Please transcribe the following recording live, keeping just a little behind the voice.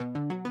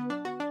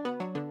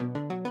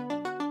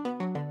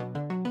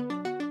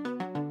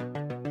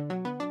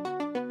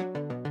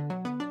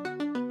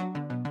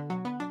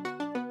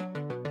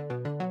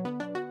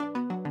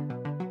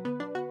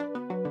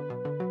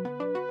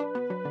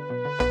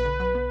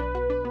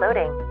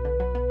Loading.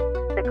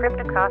 The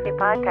Cryptic Coffee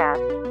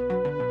Podcast.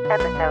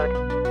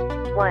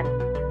 Episode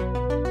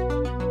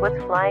 1.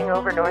 What's flying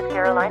over North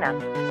Carolina?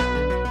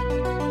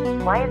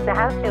 Why is the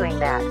house doing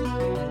that?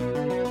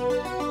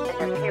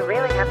 And does he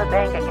really have a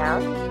bank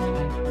account?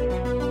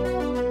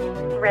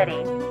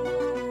 Ready.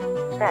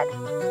 Set.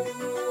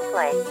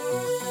 Play.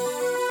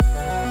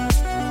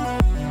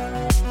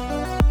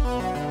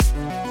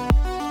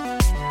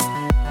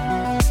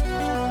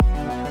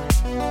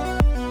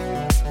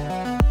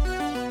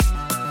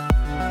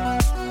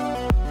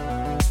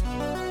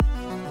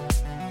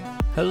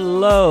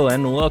 Hello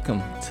and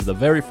welcome to the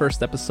very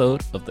first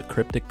episode of the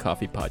Cryptic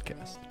Coffee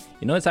Podcast.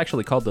 You know, it's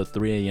actually called the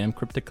 3 a.m.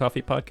 Cryptic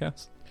Coffee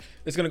Podcast.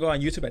 It's going to go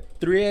on YouTube at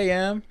 3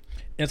 a.m.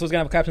 And so it's going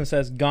to have a caption that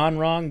says, "Gone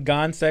wrong,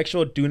 gone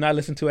sexual, do not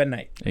listen to at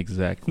night."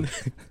 Exactly.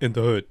 In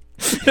the hood.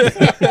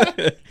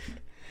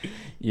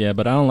 Yeah,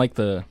 but I don't like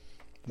the...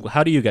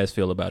 How do you guys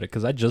feel about it?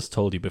 Because I just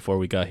told you before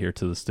we got here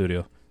to the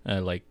studio,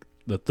 like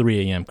the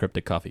 3 a.m.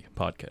 Cryptic Coffee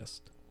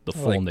Podcast. The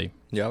full name.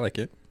 Yeah, I like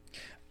it.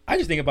 I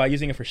just think about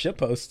using it for shit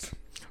posts.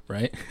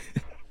 Right?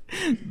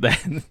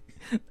 Then,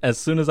 as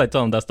soon as I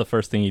tell him, that's the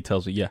first thing he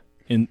tells me. Yeah,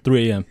 in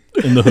 3 a.m.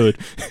 in the hood.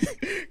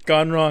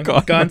 Gone wrong,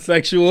 gone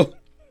sexual.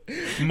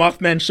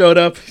 Mothman showed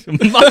up.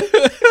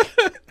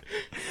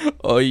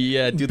 Oh,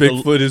 yeah, dude.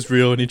 Bigfoot is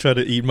real and he tried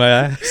to eat my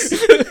ass.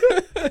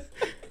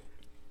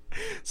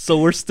 So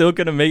we're still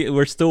gonna make it.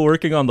 We're still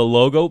working on the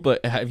logo,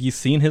 but have you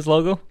seen his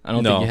logo? I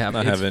don't think you have.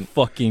 I haven't. It's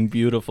fucking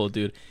beautiful,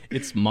 dude.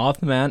 It's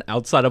Mothman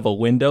outside of a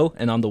window,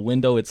 and on the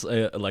window it's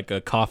like a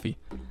coffee,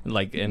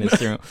 like and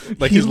it's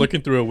Like he's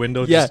looking through a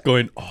window, just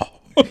going, "Oh."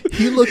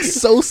 He looks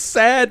so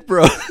sad,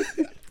 bro.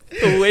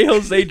 The way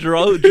Jose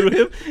drew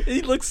him,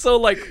 he looks so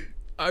like,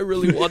 I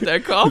really want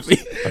that coffee.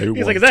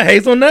 He's like, "Is that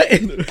hazelnut?"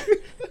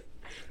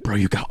 Bro,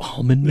 you got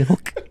almond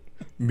milk?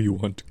 Me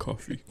want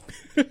coffee.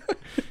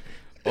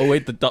 Oh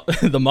wait, the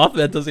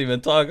Mothman doesn't even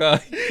talk.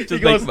 He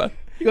goes, "Ay."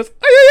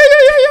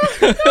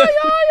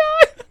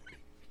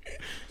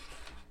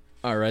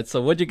 All right,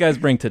 so what'd you guys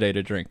bring today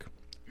to drink?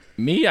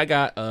 Me, I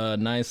got a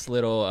nice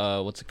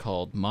little, what's it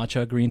called?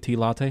 Matcha green tea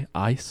latte,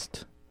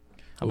 iced.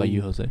 How about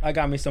you, Jose? I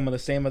got me some of the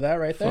same of that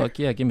right there. Fuck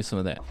yeah, give me some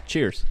of that.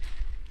 Cheers.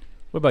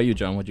 What about you,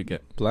 John? What'd you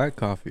get? Black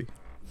coffee.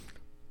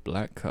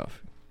 Black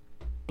coffee.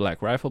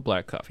 Black Rifle,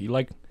 black coffee.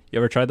 You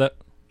ever tried that?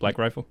 Black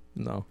Rifle?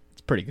 No.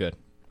 It's pretty good.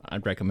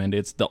 I'd recommend it.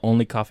 It's the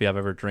only coffee I've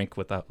ever drank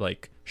without,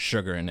 like,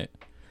 sugar in it.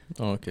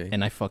 Oh, okay.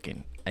 And I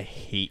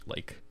hate,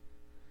 like,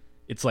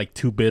 it's, like,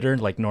 too bitter,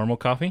 like normal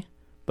coffee.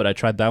 But I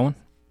tried that one.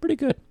 Pretty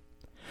good.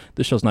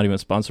 This show's not even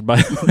sponsored by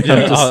it.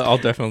 Yeah, I'll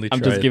definitely try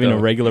I'm just it, giving though.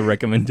 a regular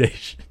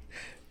recommendation.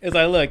 It's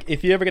like, look,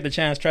 if you ever get the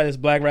chance, try this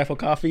Black Rifle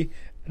coffee.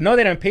 No,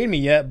 they didn't pay me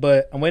yet,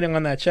 but I'm waiting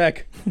on that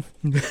check.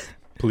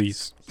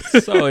 Please.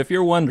 So if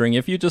you're wondering,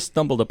 if you just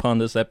stumbled upon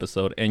this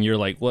episode and you're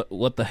like,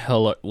 what the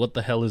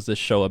hell is this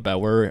show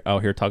about? We're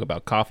out here talking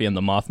about coffee and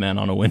the Mothman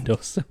on a window.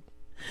 So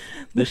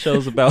this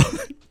show's about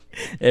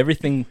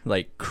everything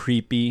like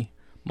creepy,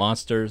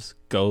 monsters,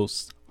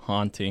 ghosts,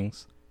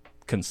 hauntings,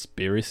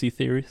 conspiracy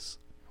theories.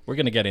 We're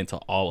going to get into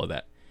all of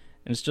that.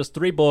 And it's just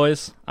three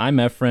boys. I'm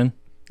Efren.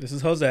 This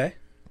is Jose.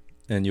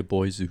 And your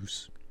boy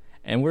Zeus.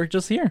 And we're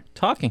just here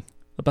talking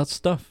about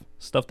stuff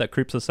that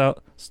creeps us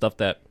out, stuff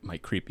that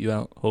might creep you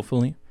out,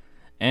 hopefully,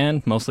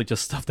 and mostly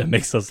just stuff that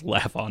makes us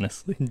laugh,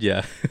 honestly.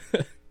 Yeah.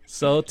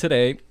 So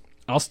today,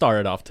 I'll start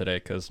it off today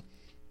because,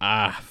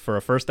 for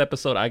a first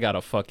episode, I got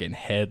a fucking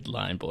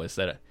headline, boys.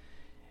 That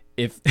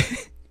if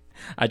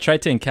I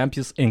tried to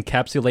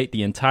encapsulate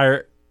the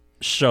entire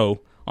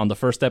show on the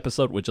first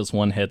episode with just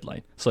one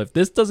headline. So if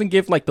this doesn't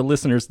give like the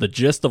listeners the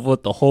gist of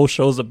what the whole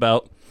show's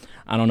about,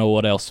 I don't know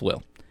what else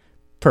will.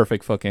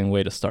 Perfect fucking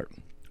way to start.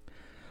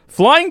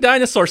 Flying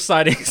dinosaur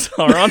sightings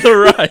are on the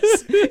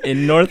rise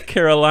in North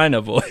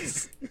Carolina,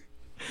 boys.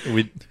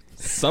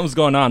 Something's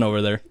going on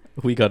over there.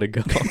 We gotta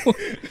go.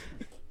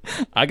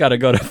 I gotta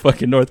go to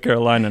fucking North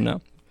Carolina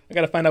now. I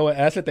gotta find out what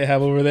asset they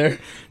have over there.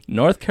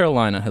 North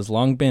Carolina has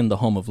long been the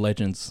home of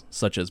legends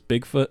such as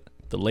Bigfoot,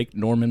 the Lake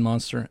Norman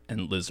Monster,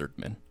 and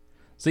Lizardmen.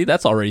 See,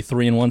 that's already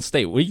 3 in one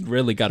state. We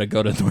really gotta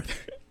go to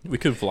North. We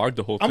could vlog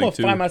the whole I'm thing,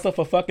 gonna find myself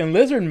a fucking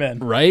lizard man.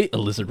 Right? A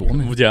lizard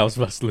woman. Yeah, I was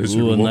about to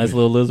lizard Ooh, a woman. nice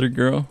little lizard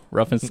girl.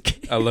 Rough and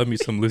skinny. I love me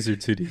some lizard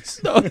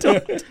titties. No,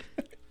 don't.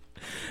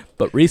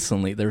 But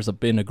recently, there's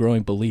been a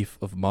growing belief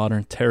of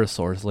modern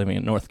pterosaurs living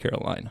in North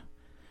Carolina.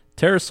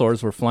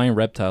 Pterosaurs were flying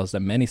reptiles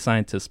that many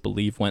scientists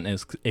believe went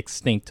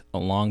extinct a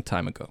long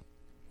time ago.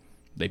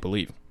 They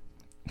believe.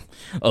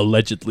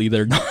 Allegedly,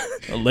 they're not.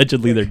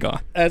 Allegedly, they're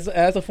gone. As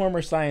a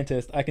former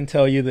scientist, I can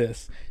tell you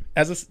this.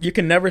 You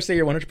can never say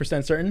you're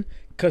 100% certain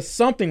because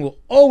something will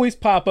always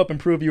pop up and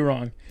prove you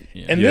wrong.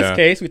 Yeah. In this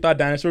case, we thought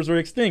dinosaurs were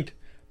extinct.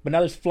 But now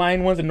there's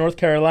flying ones in North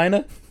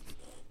Carolina.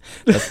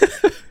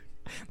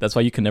 That's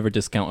why you can never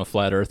discount a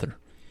flat earther.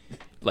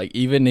 Like,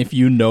 even if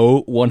you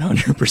know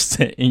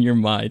 100% in your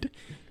mind,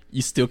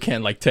 you still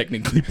can't, like,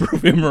 technically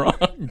prove him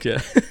wrong.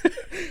 Yeah.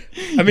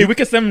 I mean, we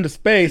could send them to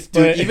space,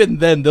 but Dude, even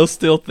then, they'll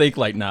still think,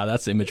 like, nah,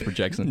 that's image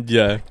projection.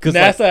 Yeah.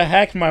 NASA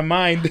hacked my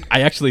mind.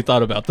 I actually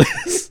thought about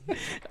this.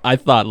 I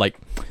thought, like,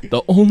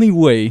 the only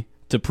way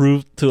to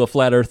prove to a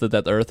flat earther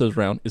that the earth is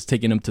round is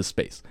taking him to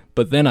space.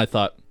 But then I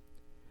thought,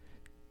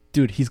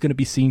 dude, he's going to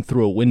be seeing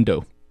through a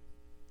window.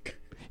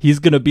 He's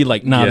going to be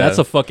like, nah, Yeah. that's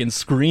a fucking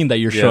screen that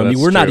you're Yeah, showing me.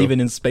 that's We're not true. even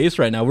in space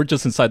right now. We're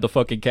just inside the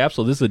fucking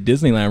capsule. This is a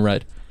Disneyland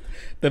ride.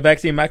 The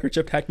vaccine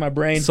microchip hacked my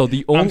brain. So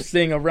the I'm only,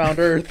 seeing around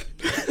Earth.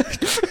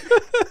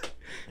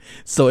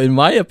 so in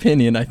my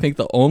opinion, I think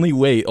the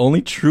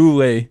only true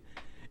way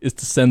is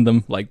to send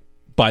them like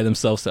by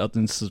themselves out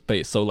into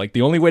space. So like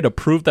the only way to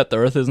prove that the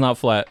earth is not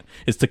flat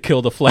is to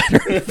kill the flat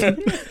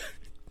earth.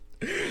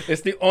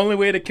 It's the only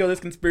way to kill this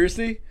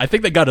conspiracy. I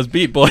think they got us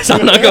beat, boys.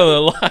 I'm not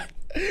going to lie.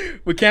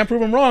 We can't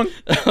prove them wrong.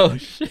 Oh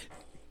shit.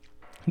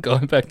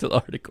 Going back to the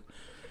article.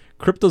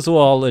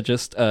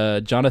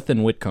 Cryptozoologist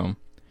Jonathan Whitcomb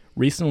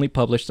recently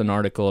published an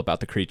article about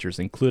the creatures,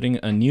 including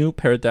a new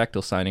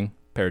pterodactyl sighting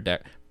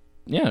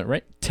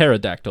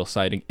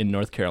in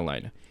North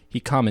Carolina. He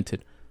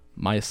commented,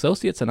 "My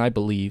associates and I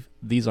believe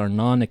these are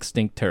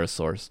non-extinct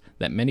pterosaurs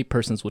that many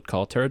persons would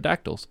call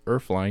pterodactyls or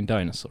flying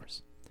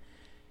dinosaurs."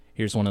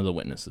 Here's one of the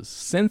witnesses.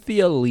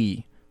 Cynthia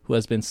Lee, who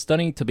has been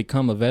studying to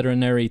become a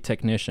veterinary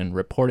technician,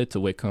 reported to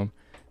Whitcomb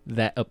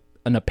that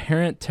an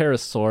apparent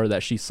pterosaur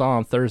that she saw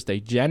on Thursday,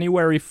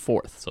 January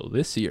 4th, so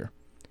this year,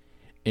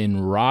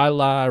 in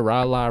Raleigh,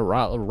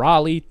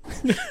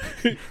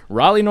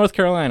 North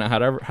Carolina,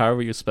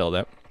 however you spell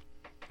that.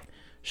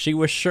 She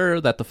was sure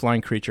that the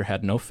flying creature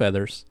had no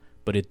feathers,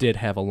 but it did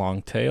have a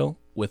long tail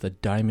with a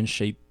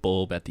diamond-shaped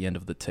bulb at the end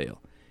of the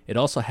tail. It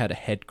also had a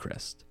head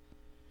crest.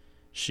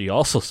 She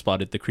also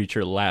spotted the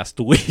creature last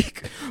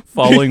week,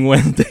 following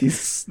Wednesday's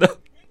snow.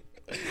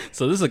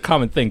 So this is a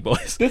common thing,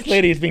 boys. This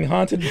lady is being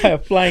haunted by a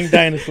flying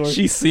dinosaur.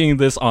 She's seeing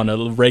this on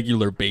a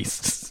regular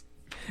basis.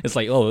 It's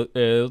like,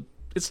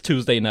 it's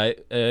Tuesday night.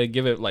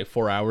 Give it like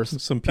 4 hours.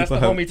 Some That's people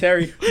the have homie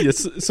Terry.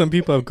 yes, some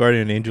people have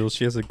guardian angels.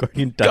 She has a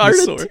guardian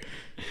dinosaur.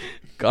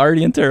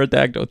 Guardian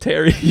pterodactyl.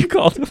 Terry, you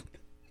called him.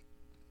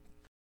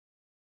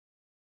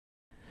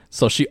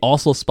 So she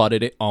also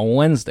spotted it on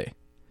Wednesday.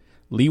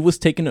 Lee was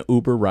taking an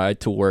Uber ride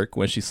to work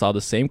when she saw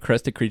the same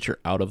crested creature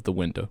out of the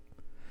window.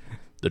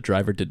 The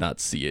driver did not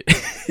see it.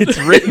 It's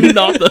written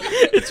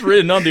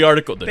on the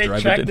article. The They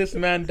driver tracked did. this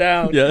man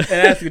down Yeah. and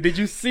asked you, "Did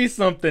you see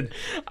something?"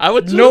 I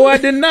would No, I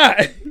did not.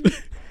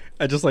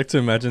 I just like to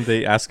imagine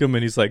they ask him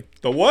and he's like,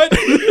 "The what?"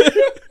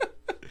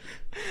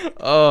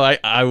 Oh,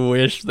 I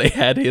wish they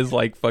had his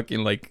like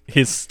fucking like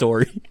his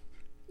story.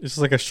 It's just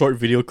like a short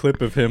video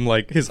clip of him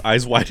like his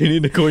eyes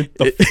widening and going,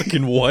 "The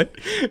fucking what?"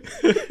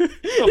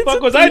 The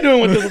fuck was I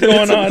doing with this was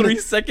going It's a on?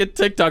 3-second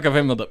TikTok of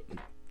him with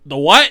the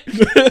what?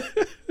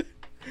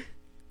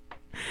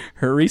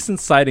 Her recent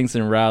sightings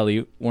in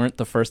Raleigh weren't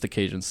the first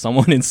occasion.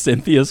 Someone in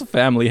Cynthia's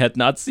family had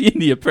not seen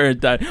the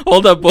apparent dinosaur.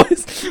 Hold up,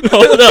 boys.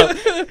 Hold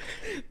up.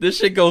 This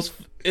shit goes.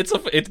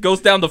 It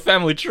goes down the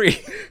family tree.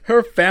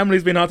 Her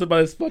family's been haunted by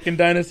this fucking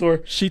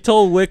dinosaur. She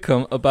told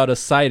Whitcomb about a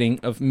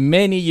sighting of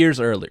many years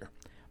earlier.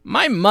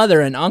 My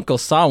mother and uncle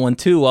saw one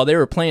too while they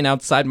were playing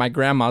outside my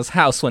grandma's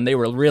house when they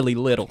were really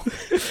little.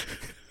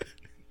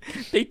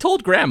 They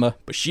told grandma,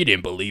 but she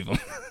didn't believe them.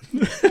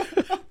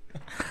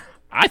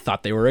 I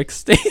thought they were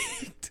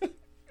extinct.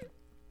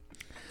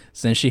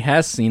 Since she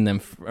has seen them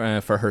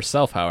for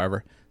herself,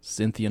 however,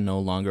 Cynthia no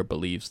longer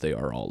believes they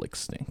are all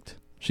extinct.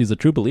 She's a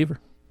true believer.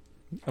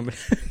 I mean,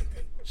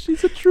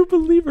 She's a true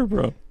believer,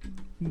 bro.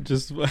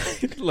 just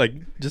like,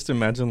 just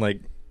imagine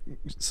like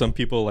some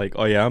people like,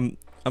 "Oh yeah,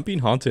 I'm being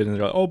haunted," and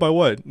they're like, "Oh, by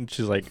what?" And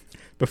she's like,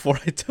 "Before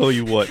I tell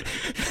you what,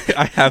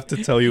 I have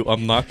to tell you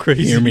I'm not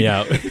crazy." Hear me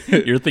out.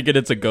 You're thinking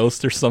it's a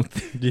ghost or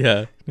something.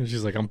 Yeah. And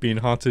she's like, "I'm being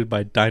haunted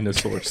by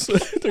dinosaurs."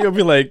 They're gonna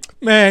be like,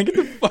 "Man, get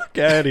the fuck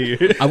out of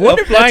here." I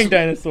wonder A if that's flying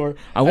dinosaur.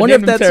 I wonder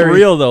if named him that's Terry.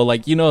 real though.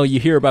 Like, you know, you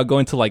hear about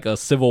going to like a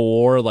Civil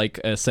War, like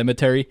a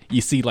cemetery.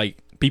 You see like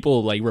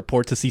people like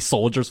report to see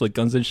soldiers with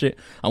guns and shit.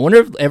 I wonder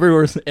if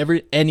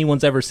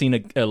anyone's ever seen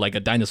a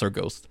dinosaur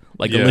ghost,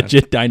 like a Yeah.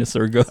 legit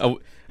dinosaur ghost.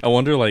 I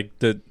wonder like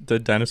the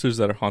dinosaurs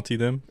that are haunting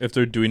them, if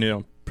they're doing it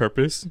on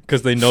purpose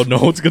because they know no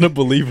one's gonna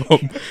believe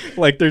them.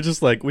 Like they're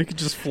just like, we could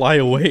just fly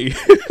away.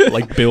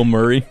 Like Bill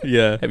Murray.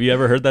 Yeah. Have you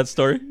ever heard that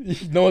story?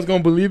 No one's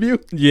gonna believe you.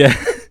 Yeah.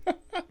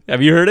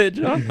 Have you heard it,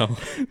 John? No.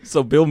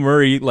 So Bill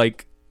Murray,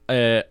 like,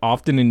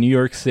 often in New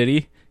York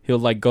City, he'll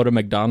like go to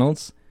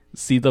McDonald's,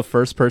 see the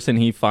first person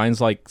he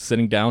finds like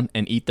sitting down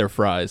and eat their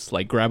fries,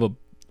 like grab a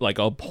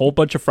whole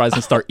bunch of fries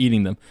and start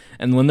eating them.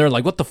 And when they're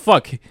like, "What the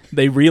fuck?"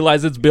 they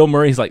realize it's Bill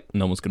Murray. He's like,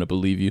 "No one's gonna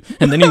believe you."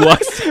 And then he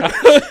walks out.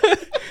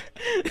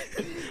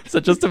 So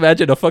just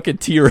imagine a fucking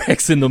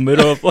T-Rex in the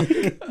middle of like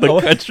the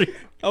country.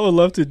 I would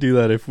love to do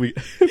that if we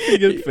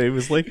get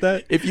famous like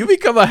that. If you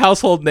become a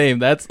household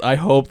name, I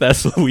hope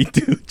that's what we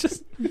do.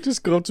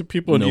 Just go up to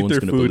people and No eat one's their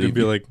gonna food believe and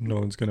be you. like, "No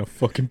one's gonna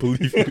fucking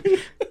believe you."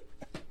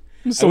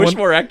 I wish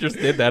more actors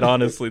did that,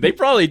 honestly. They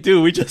probably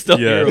do. We just don't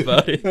Yeah. hear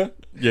about it.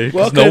 Yeah, because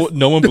Well, no 'cause-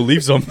 no one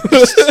believes them.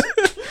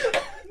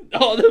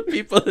 All the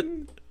people.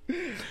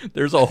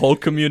 There's a whole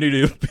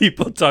community of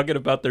people talking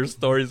about their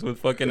stories with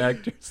fucking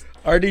actors.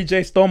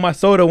 RDJ stole my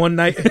soda one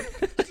night.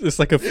 It's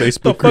like a The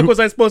Facebook fuck group. was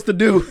I supposed to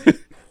do?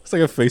 It's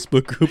like a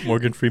Facebook group.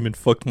 Morgan Freeman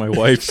fucked my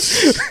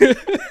wife.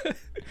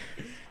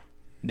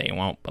 They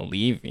won't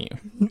believe you.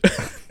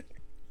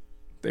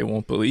 They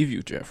won't believe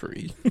you,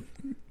 Jeffrey.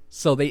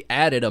 So they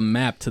added a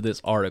map to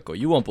this article.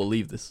 You won't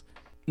believe this.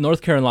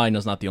 North Carolina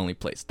is not the only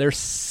place. There's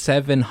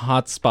 7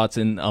 hotspots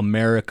in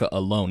America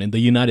alone, in the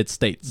United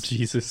States.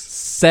 Jesus.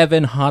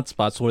 7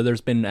 hotspots where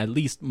there's been at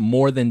least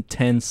more than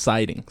 10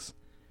 sightings.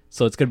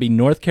 So it's going to be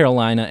North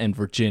Carolina and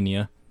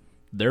Virginia.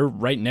 They're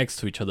right next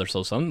to each other,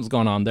 so something's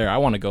going on there. I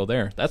want to go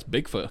there. That's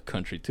Bigfoot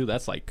country, too.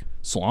 That's like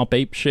swamp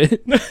ape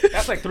shit.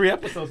 That's like 3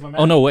 episodes, my man.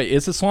 Oh, no, wait.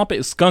 Is it swamp ape?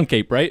 It's skunk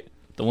ape, right?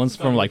 The ones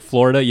from like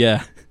Florida?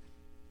 Yeah.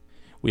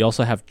 We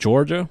also have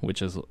Georgia,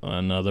 which is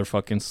another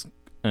fucking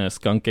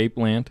skunk ape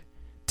land.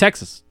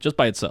 Texas, just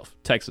by itself.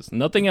 Texas.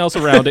 Nothing else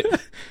around it.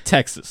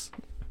 Texas.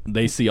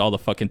 They see all the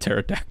fucking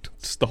pterodactyls.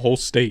 It's the whole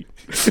state.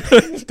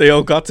 They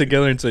all got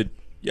together and said,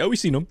 yeah, we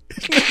seen them.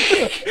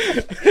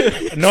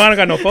 No, I don't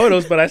got no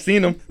photos, but I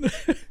seen them.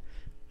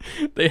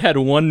 They had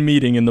one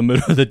meeting in the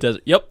middle of the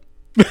desert. Yep.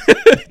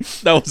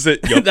 That was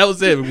it. Yup. That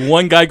was it.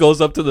 One guy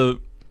goes up to the...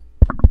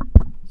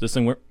 This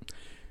thing work?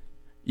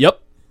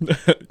 Yep.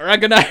 All right,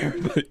 good night.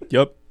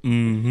 Yup.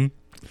 Mm-hmm.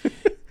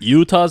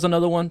 Utah's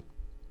another one.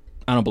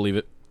 I don't believe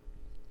it.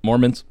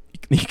 Mormons.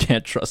 You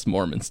can't trust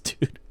Mormons,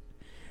 dude.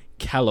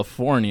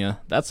 California.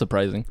 That's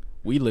surprising.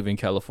 We live in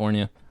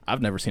California.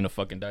 I've never seen a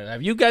fucking dinosaur.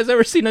 Have you guys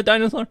ever seen a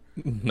dinosaur?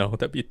 No,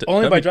 that'd be...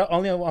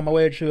 Only on my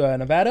way to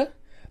Nevada.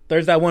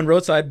 There's that one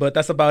roadside, but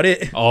that's about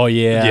it. Oh,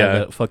 yeah.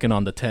 Yeah. Fucking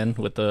on the 10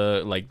 with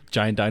the, like,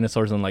 giant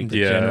dinosaurs and, like, the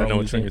Yeah, I general know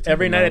which museum. one you're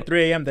Every talking night about. at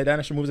 3 a.m., the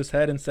dinosaur moves his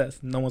head and says,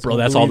 "No one's Bro,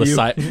 gonna that's all the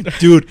believe you." side.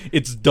 Dude,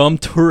 it's dumb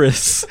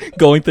tourists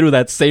going through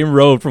that same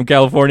road from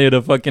California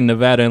to fucking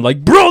Nevada and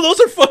like, bro, those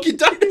are fucking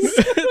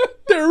dinosaurs.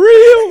 They're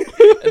real.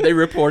 And they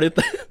reported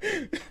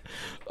that.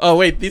 Oh,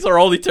 wait, these are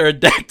only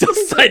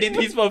pterodactyls sighting.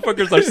 These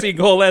motherfuckers are seeing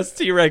whole ass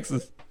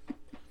T-Rexes.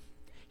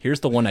 Here's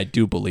the one I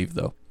do believe,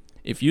 though.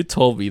 If you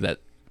told me that,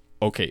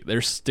 okay,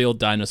 there's still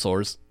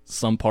dinosaurs,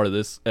 some part of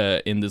this,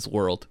 in this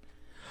world,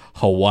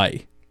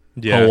 Hawaii.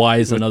 Yeah,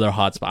 Hawaii is another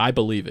hotspot. I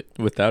believe it.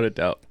 without a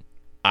doubt.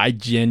 I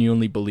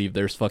genuinely believe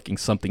there's fucking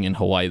something in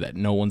Hawaii that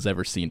no one's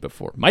ever seen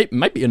before.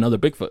 Might be another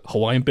Bigfoot.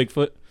 Hawaiian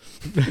Bigfoot.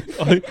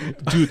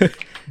 Dude,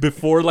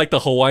 before like the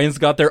Hawaiians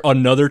got there,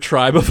 another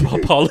tribe of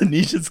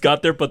Polynesians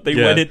got there, but they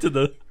Yeah. went into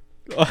the...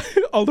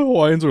 All the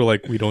Hawaiians were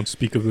like, we don't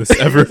speak of this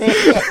ever.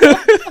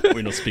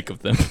 We don't speak of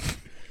them.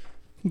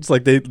 It's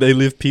like they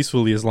live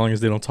peacefully as long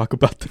as they don't talk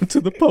about them to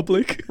the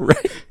public.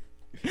 Right?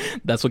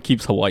 That's what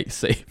keeps Hawaii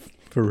safe.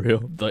 For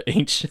real. The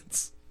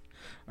ancients.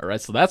 All right,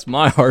 so that's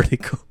my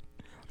article.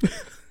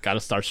 Gotta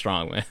start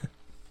strong, man.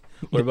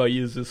 What about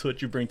you? Is this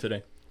what you bring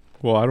today?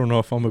 Well, I don't know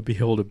if I'm going to be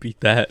able to beat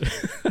that.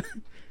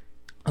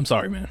 I'm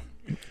sorry, man.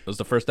 It was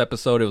the first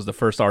episode. It was the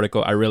first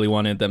article. I really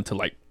wanted them to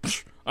like,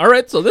 all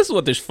right, so this is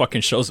what this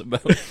fucking show's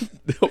about.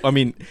 I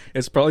mean,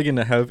 it's probably going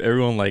to have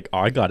everyone like, oh,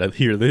 I got to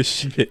hear this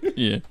shit.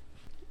 Yeah.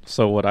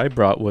 So what I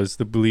brought was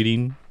the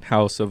Bleeding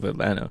House of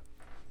Atlanta.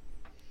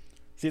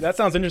 See, that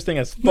sounds interesting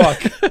as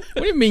fuck. What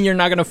do you mean you're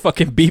not gonna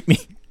fucking beat me?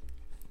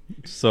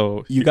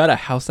 So You got a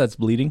house that's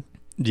bleeding?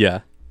 yeah.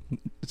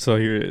 So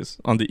here it is.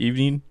 On the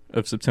evening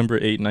of September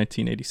 8,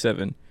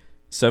 1987,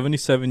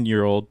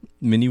 77-year-old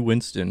Minnie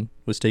Winston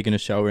was taking a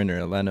shower in her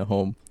Atlanta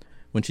home.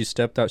 When she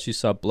stepped out, she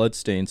saw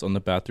bloodstains on the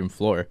bathroom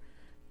floor.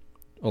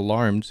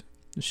 Alarmed,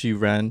 she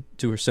ran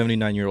to her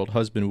 79-year-old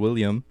husband,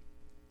 William,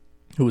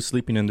 who was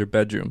sleeping in their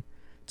bedroom.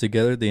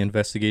 Together, they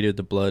investigated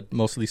the blood,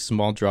 mostly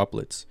small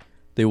droplets.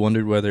 They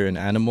wondered whether an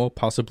animal,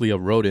 possibly a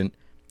rodent,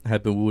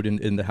 had been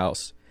wounded in the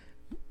house.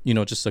 You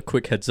know, just a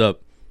quick heads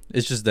up.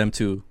 It's just them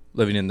two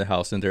living in the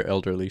house and they're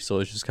elderly, so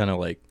it's just kind of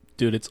like...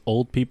 Dude, it's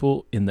old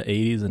people in the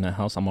 80s in a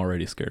house. I'm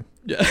already scared.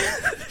 Yeah.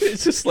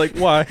 It's just like,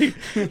 why?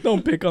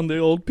 Don't pick on the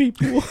old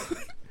people.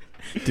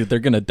 Dude, they're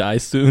gonna die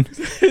soon.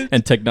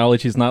 And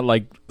technology's not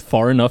like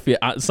far enough yet.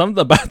 Something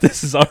about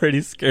this is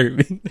already scaring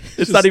me.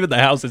 It's not even the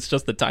house. It's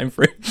just the time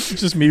frame. It's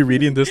just me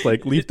reading this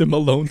like, leave them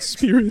alone,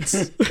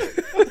 spirits.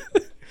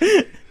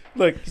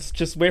 Look,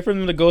 just wait for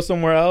them to go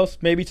somewhere else,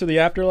 maybe to the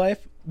afterlife.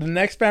 The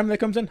next family that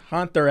comes in,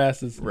 haunt their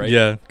asses. Right.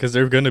 Yeah, because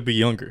they're going to be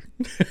younger.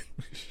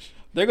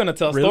 They're gonna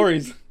tell Really?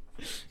 stories.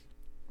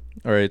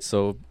 All right,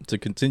 so to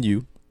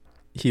continue,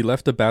 he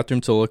left the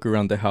bathroom to look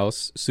around the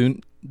house.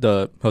 Soon,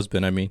 the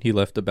husband, he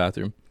left the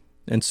bathroom.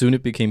 And soon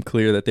it became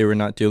clear that they were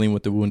not dealing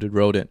with the wounded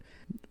rodent.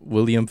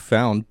 William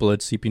found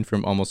blood seeping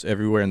from almost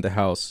everywhere in the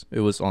house. It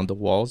was on the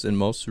walls in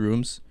most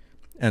rooms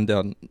and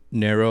on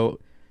narrow,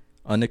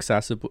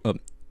 inaccessible...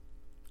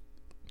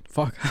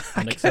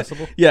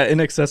 Inaccessible? Yeah,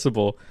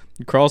 inaccessible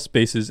crawl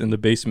spaces in the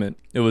basement.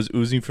 It was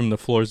oozing from the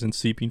floors and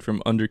seeping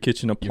from under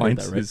kitchen You heard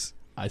that, appliances.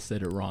 I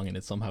said it wrong and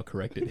it somehow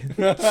corrected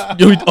it.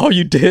 You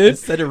I did?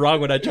 said it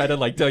wrong when I tried to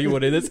like tell you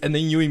what it is, and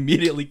then you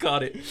immediately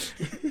caught it.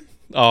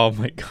 Oh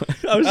my god!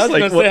 I was I was just like,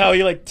 gonna what? say how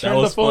he like turned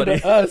the was phone funny.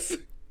 to us.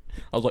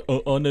 I was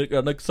like,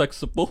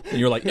 inaccessible, and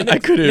you're like, I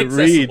couldn't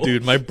read, inaccessible.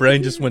 dude. My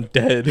brain just went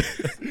dead.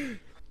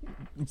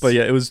 But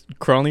yeah, it was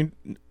crawling.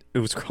 It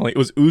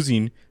was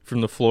oozing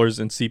from the floors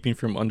and seeping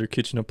from under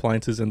kitchen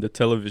appliances and the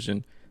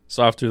television.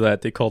 So after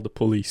that, they called the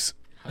police.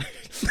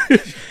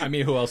 I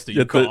mean, who else do you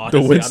Yeah, call? the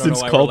Honestly, Winstons I don't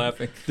know why called we're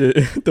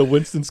laughing. the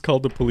Winstons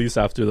called the police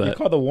after You that.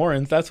 call the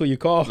Warrens. That's what you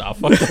call. Nah,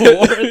 fuck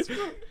the Warrens.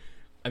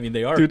 I mean,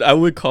 they are. Dude, I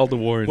would call the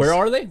Warrens. Where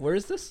are they? Where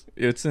is this?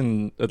 It's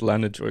in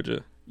Atlanta,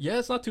 Georgia. Yeah,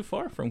 it's not too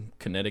far from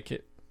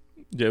Connecticut.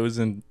 Yeah, it was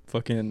in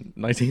fucking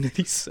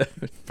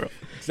 1987, bro.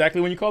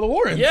 Exactly when you call the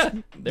Warrens. Yeah,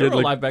 they Yeah, were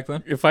like- alive back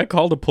then. If I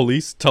call the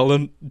police,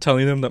 telling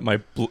them that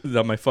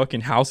my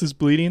fucking house is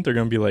bleeding, they're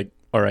gonna be like,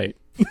 all right.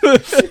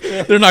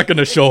 They're not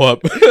gonna show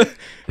up.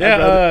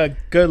 Yeah.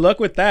 Good luck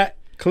with that.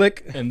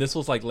 Click. And this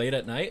was like late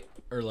at night,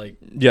 or like,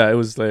 Yeah, it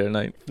was late at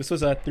night. This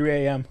was at 3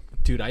 a.m.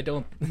 dude, I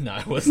don't. No,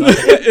 it was not.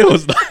 It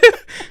was not.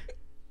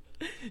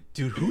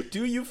 Dude, who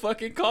do you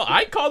fucking call?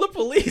 I call the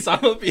police.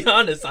 I'm gonna be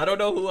honest. I don't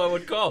know who I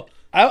would call.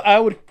 I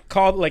would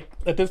call, like,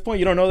 at this point,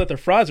 you don't know that they're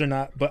frauds or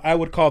not, but I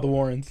would call the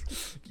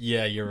Warrens.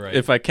 Yeah, you're right.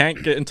 If I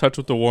can't get in touch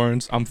with the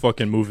Warrens, I'm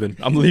fucking moving.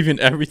 I'm leaving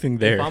everything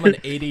there. If I'm an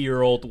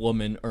 80-year-old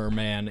woman or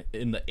man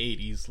in the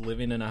 80s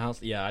living in a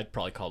house, yeah, I'd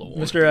probably call the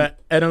Warrens. Mr.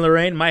 Ed and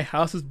Lorraine, my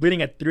house is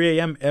bleeding at 3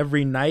 a.m.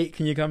 every night.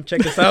 Can you come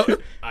check this out?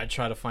 I'd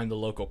try to find the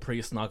local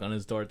priest, knock on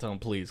his door, tell him,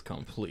 please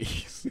come,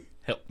 please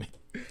help me.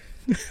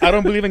 I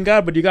don't believe in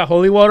God, but you got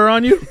holy water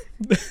on you?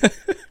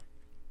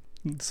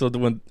 So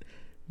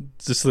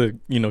just to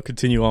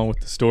continue on with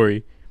the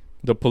story,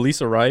 the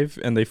police arrive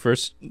and they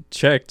first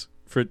checked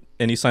for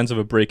any signs of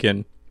a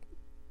break-in.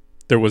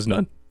 There was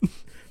none.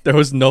 There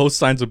was no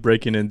signs of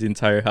breaking in the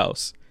entire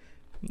house.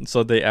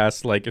 So they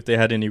asked like if they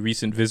had any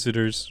recent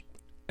visitors,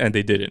 and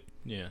they didn't.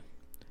 Yeah.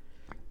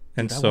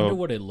 And I so wonder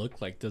what it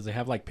looked like. Does it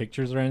have like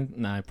pictures or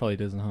anything? Nah, it probably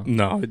doesn't, huh?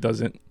 no, it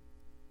doesn't.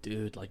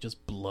 Dude, like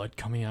just blood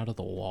coming out of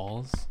the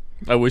walls.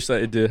 I wish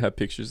that it did have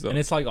pictures though. And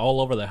it's like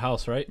all over the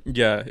house, right?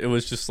 Yeah, it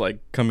was just like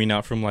coming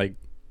out from like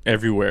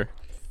everywhere.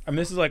 I mean,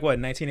 this is like, what,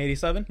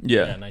 1987?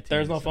 Yeah.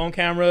 There's no phone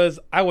cameras.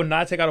 I would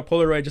not take out a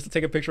Polaroid just to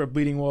take a picture of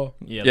bleeding wall.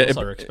 Yeah, Yeah, those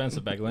it- are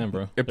expensive back then,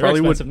 bro. it They're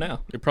probably would- expensive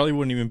now. It probably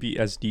wouldn't even be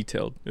as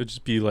detailed. It would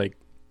just be like,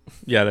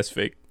 yeah, that's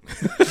fake.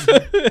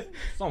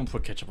 Someone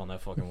put ketchup on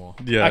that fucking wall.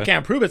 Yeah. I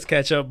can't prove it's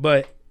ketchup,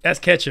 but that's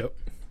ketchup.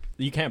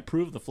 You can't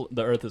prove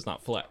the Earth is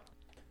not flat.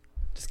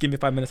 Just give me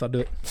 5 minutes, I'll do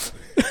it.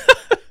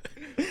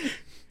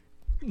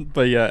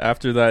 But yeah,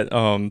 after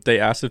that, they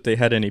asked if they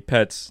had any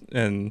pets,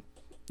 and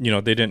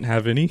they didn't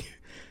have any.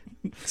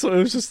 So it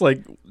was just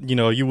like,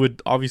 you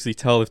would obviously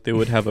tell if they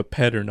would have a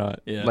pet or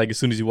not. Yeah. Like as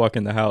soon as you walk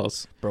in the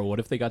house. Bro, what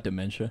if they got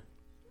dementia?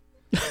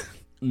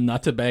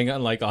 Not to bang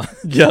on like on,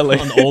 Yeah, like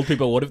on old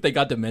people. What if they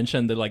got dementia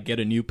and they like get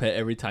a new pet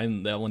every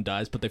time that one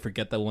dies, but they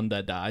forget the one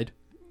that died?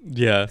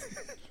 yeah.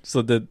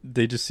 So that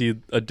they just see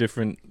a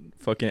different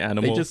fucking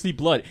animal. They just see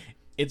blood.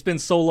 It's been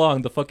so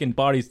long, the fucking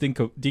body's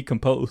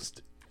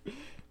decomposed.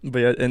 But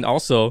yeah, and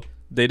also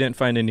they didn't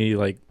find any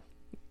like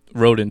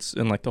rodents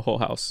in like the whole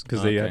house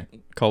because they Okay.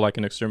 call like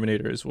an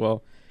exterminator as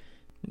well.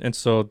 And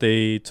so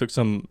they took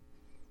some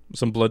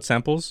blood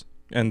samples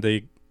and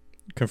they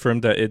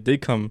confirmed that it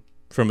did come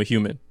from a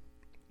human.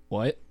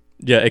 What?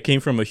 Yeah, it came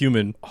from a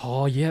human.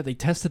 Oh yeah, they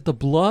tested the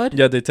blood.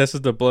 Yeah, they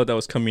tested the blood that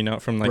was coming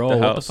out from like Bro, the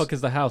what house. the fuck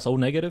is the house? O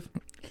negative?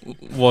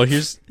 Well,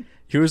 here's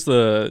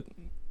the.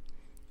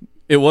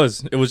 It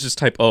was just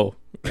type O,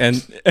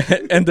 and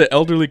and the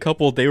elderly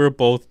couple, they were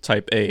both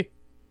type A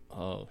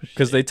Oh,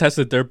 because they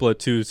tested their blood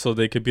too, so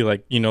they could be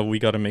like, we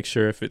got to make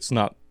sure if it's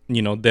not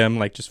them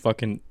like just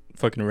fucking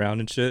around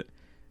and shit.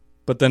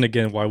 But then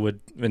again, why would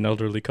an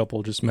elderly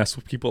couple just mess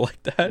with people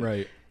like that?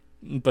 right.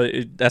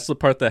 But that's the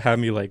part that had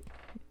me like,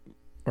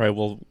 all right,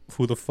 well,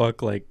 who the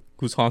fuck, like,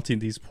 who's haunting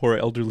these poor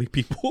elderly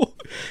people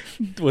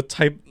with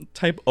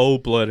type O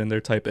blood and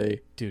they're type A?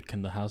 Dude,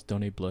 can the house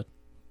donate blood?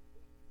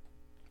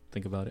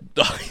 Think about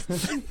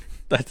it.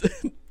 That's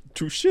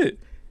true shit.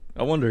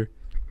 I wonder.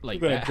 Like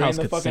We're gonna that drain house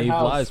the could fucking save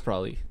house. lives,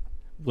 probably.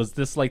 Was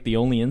this like the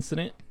only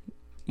incident?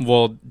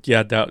 Well,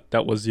 yeah,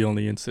 that was the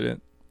only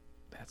incident.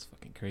 That's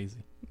fucking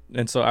crazy.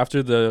 And so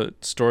after the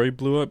story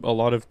blew up, a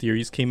lot of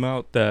theories came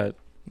out that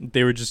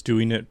they were just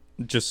doing it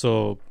just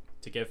so,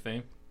 To get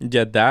fame?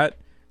 yeah, that,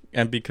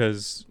 and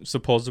because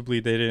supposedly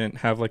they didn't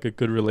have like a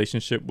good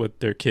relationship with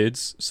their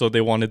kids, so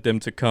they wanted them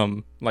to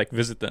come like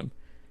visit them.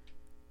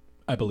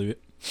 I believe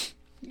it.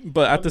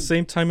 But at the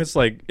same time, it's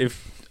like,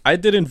 if I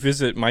didn't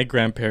visit my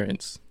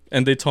grandparents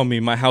and they told me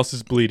my house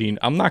is bleeding,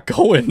 I'm not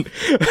going.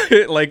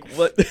 Like,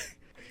 what?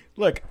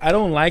 Look, I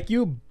don't like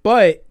you,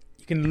 but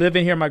you can live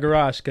in here in my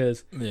garage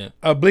because Yeah.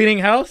 a bleeding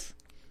house,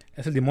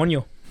 that's el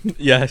demonio.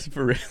 Yeah,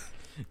 for real.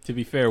 To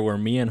be fair, where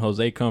me and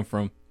Jose come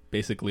from,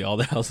 basically all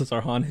the houses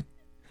are haunted.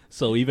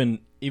 So even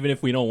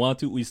if we don't want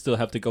to, we still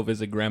have to go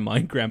visit grandma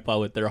and grandpa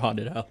with their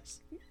haunted house.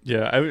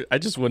 Yeah, I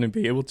just wouldn't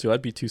be able to.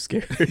 I'd be too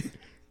scared.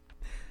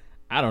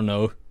 I don't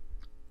know.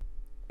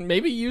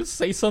 Maybe you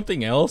say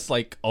something else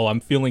like, "Oh, I'm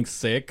feeling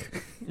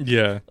sick."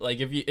 Yeah. Like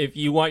if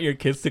you want your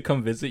kids to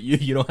come visit you,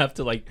 you don't have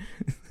to like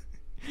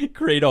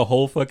create a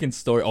whole fucking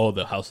story. Oh,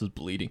 the house is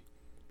bleeding.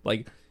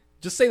 Like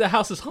just say the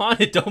house is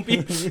haunted. Don't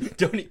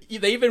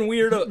they even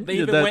went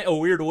a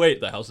weird way.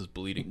 The house is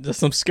bleeding. Just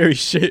some scary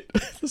shit.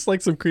 Just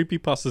like some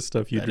creepypasta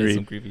stuff you'd That is read.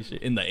 some creepy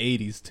shit in the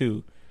 80s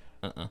too.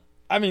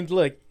 I mean,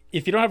 look,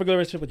 if you don't have a good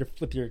relationship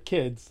with your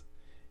kids,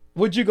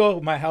 would you go,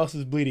 my house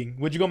is bleeding?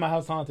 Would you go, my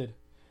house haunted?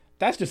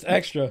 That's just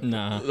extra.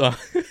 Nah.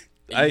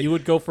 I- You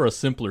would go for a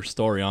simpler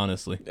story,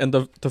 honestly. And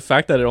the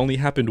fact that it only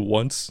happened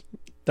once,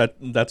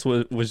 that's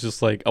what was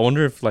just like. I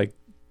wonder if like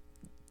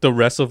the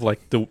rest of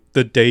like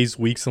the days,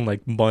 weeks, and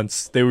like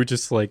months, they were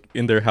just like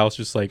in their house,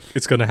 just like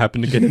it's gonna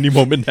happen again any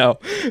moment now.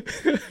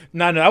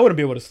 No, I wouldn't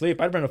be able to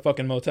sleep. I'd rent a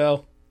fucking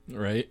motel.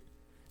 Right?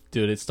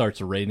 Dude, it starts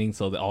raining,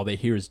 so all they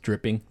hear is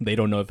dripping. They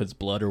don't know if it's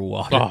blood or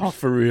water. Oh,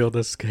 for real,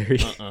 that's scary.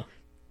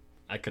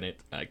 I couldn't.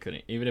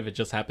 Even if it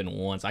just happened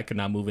once, I could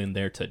not move in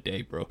there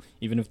today, bro.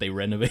 Even if they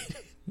renovate.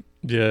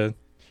 Yeah.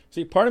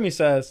 See, part of me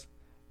says,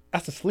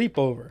 that's a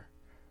sleepover.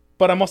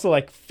 But I'm also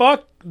like,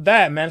 fuck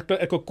that, man.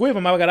 El cucuy me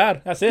va a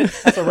agarrar. That's it.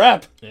 That's a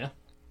wrap. Yeah.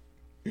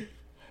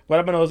 What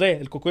happened to Jose?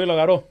 El cucuy lo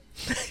agarró.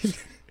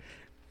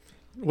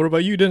 What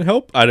about you? Didn't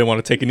help? I didn't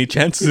want to take any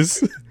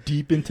chances.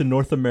 Deep into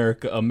North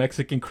America, a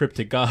Mexican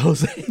cryptid got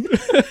Jose.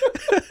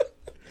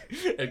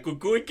 El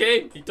cucuy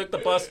came. He took the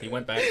bus. He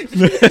went back.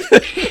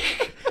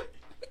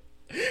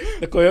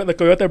 The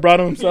coyote brought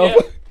him himself.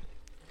 Yeah.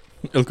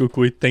 El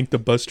Cucuy thanked the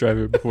bus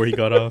driver before he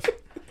got off.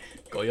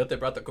 Coyote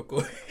brought the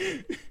cucuy.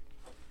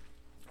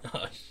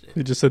 Oh, shit.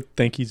 He just said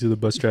thank you to the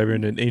bus driver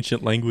in an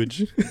ancient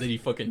language. Then he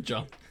fucking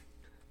jumped.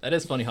 That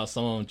is funny how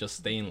some of them just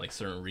stay in like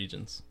certain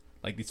regions.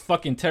 Like these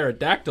fucking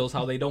pterodactyls,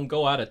 how they don't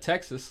go out of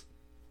Texas,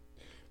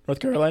 North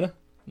Carolina.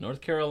 North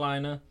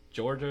Carolina,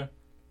 Georgia.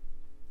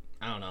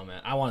 I don't know,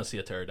 man. I want to see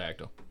a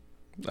pterodactyl.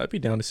 I'd be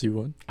down to see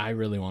one. I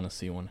really want to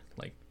see one.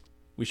 Like,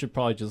 we should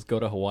probably just go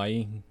to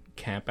Hawaii,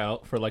 camp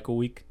out for like a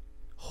week,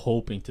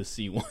 hoping to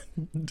see one.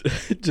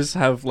 Just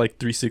have like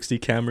 360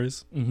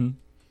 cameras. Mm-hmm.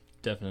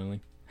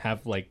 Definitely.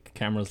 Have like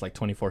cameras like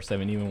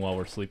 24/7 even while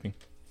we're sleeping.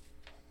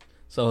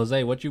 So,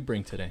 Jose, what'd you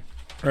bring today?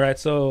 All right,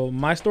 so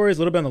my story is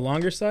a little bit on the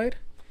longer side.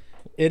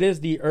 It is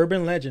the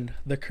urban legend,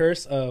 the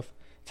curse of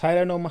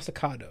Taira no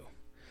Masakado,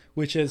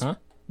 which is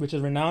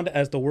renowned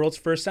as the world's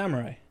first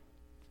samurai.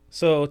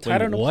 So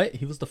Taira Wait, no what?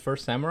 He was the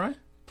first samurai?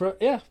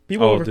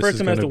 People this refer is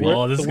to him as gonna the be-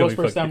 Oh, this is world's gonna be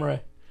first fucking- samurai.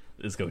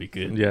 This is gonna be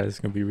good. Yeah, it's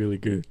gonna be really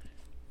good.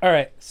 All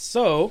right,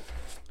 so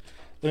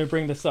let me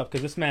bring this up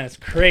because this man is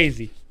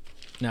crazy.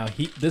 Now,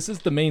 this is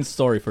the main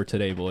story for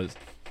today, boys.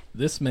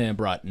 This man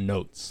brought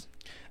notes.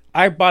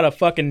 I bought a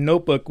fucking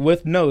notebook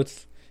with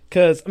notes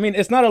because I mean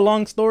it's not a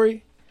long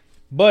story,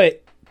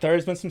 but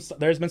there's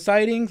been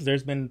sightings,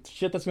 there's been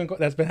shit that's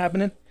been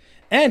happening,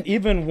 and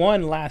even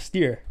one last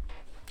year.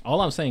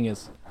 All I'm saying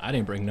is, I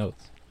didn't bring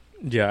notes.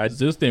 Yeah,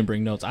 Zeus didn't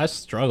bring notes. I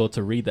struggled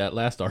to read that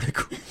last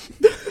article.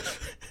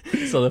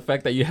 So the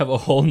fact that you have a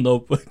whole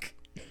notebook,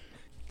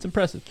 it's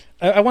impressive.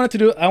 I wanted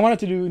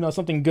to do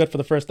something good for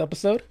the first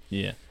episode.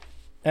 Yeah.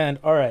 And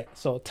all right,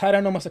 so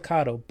Taira no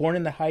Masakado, born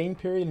in the Heian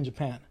period in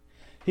Japan.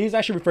 He's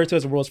actually referred to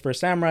as the world's first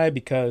samurai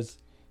because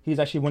he's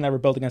actually one that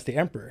rebelled against the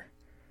emperor.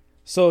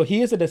 So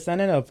he is a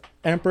descendant of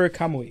Emperor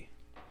Kamui.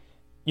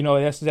 You know,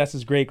 that's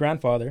his great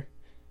grandfather.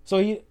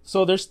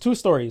 So there's two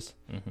stories.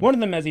 Mm-hmm. One of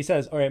them, as he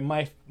says, all right,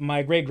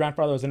 my great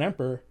grandfather was an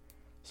emperor,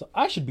 so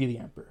I should be the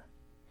emperor.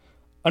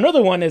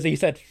 Another one is he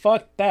said,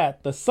 fuck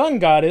that, the sun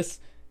goddess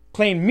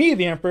claimed me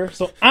the emperor,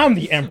 so I'm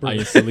the emperor. I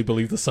instantly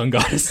believe the sun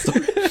goddess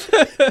story.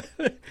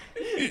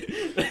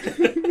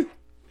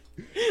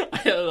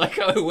 I like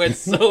how it went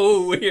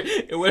so weird.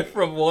 It went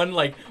from one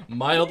like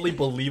mildly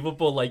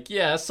believable, like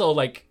yeah, so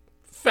like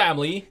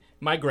family.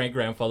 My great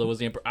grandfather was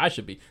the emperor. I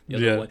should be the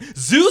other one.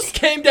 Zeus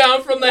came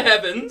down from the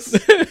heavens.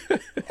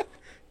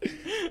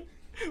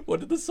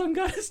 What did the sun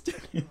goddess do?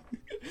 The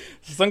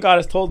sun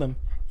goddess told him,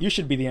 you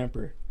should be the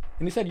emperor.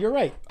 And he said, you're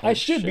right. I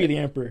should be shit. the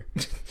emperor.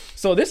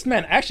 So this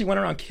man actually went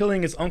around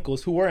killing his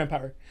uncles who were in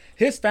power.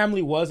 His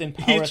family was in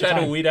power He at the tried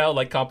to time. weed out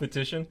like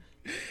competition.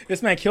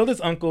 This man killed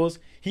his uncles.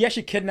 He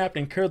actually kidnapped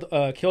and killed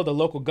the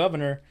local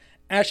governor.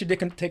 And actually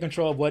did take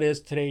control of what is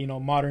today,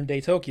 modern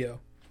day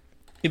Tokyo.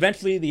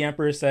 Eventually, the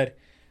emperor said,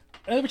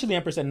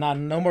 nah,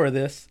 no more of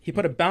this. He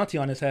put a bounty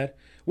on his head,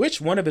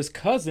 which one of his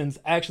cousins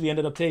actually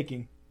ended up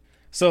taking.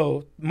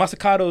 So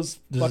Masakado's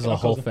This is a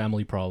whole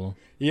family problem.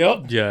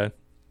 Yep. Yeah.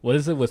 What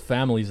is it with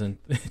families in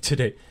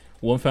today?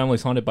 One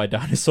family's haunted by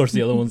dinosaurs,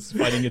 the other one's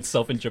fighting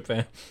itself in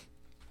Japan.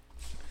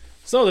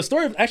 So the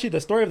story of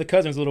the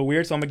cousin is a little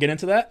weird, so I'm gonna get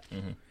into that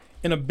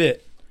in a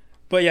bit.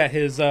 But yeah,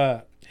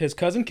 his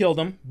cousin killed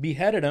him,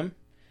 beheaded him,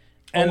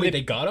 and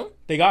They got him?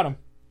 they got him.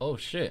 Oh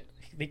shit.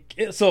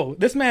 So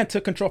this man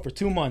took control for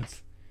 2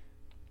 months,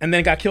 and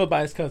then got killed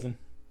by his cousin.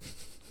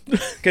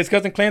 Because his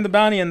cousin claimed the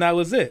bounty, and that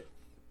was it.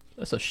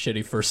 That's a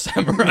shitty first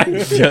samurai.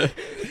 Yeah.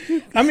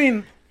 I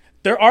mean,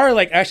 there are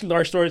like actually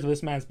large stories of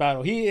this man's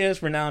battle. He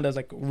is renowned as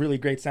like a really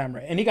great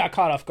samurai, and he got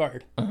caught off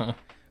guard. Uh-huh.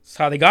 That's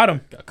how they got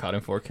him. Got caught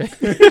in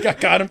 4K. Got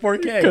caught in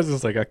 4K. Because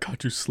it's like, I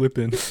caught you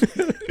slipping.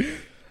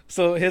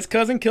 So his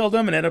cousin killed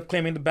him and ended up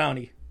claiming the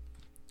bounty.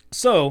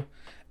 So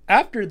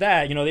after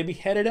that, they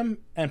beheaded him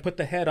and put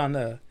the head on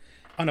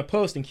a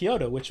post in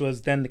Kyoto, which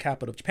was then the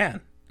capital of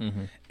Japan.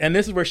 Mm-hmm. And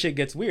this is where shit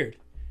gets weird,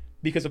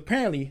 because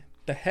apparently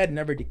the head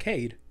never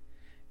decayed,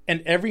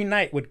 and every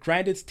night would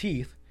grind its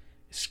teeth,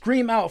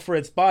 scream out for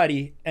its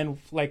body, and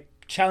like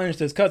challenged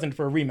his cousin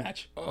for a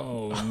rematch.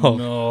 Oh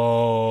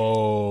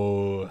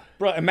no.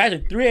 Bro,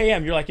 imagine 3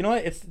 a.m. You're like, you know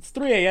what? It's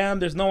 3 a.m.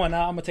 There's no one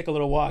out. I'm gonna take a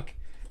little walk.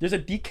 There's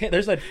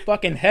a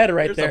fucking head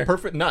right There's there. a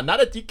perfect, not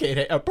a decayed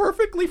head, a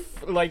perfectly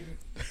like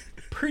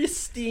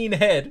pristine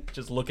head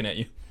just looking at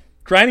you.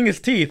 Grinding his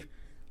teeth.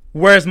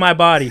 Where's my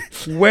body?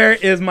 Where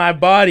is my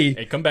body?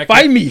 Hey, come back.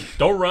 Fight here. me.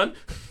 Don't run.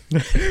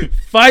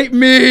 Fight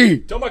me.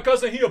 Tell my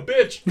cousin he a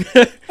bitch.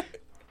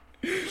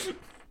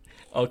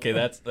 Okay,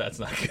 that's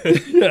not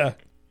good. Yeah.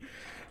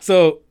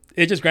 So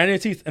it just grinded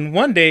his teeth, and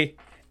one day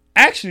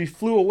actually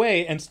flew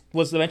away and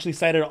was eventually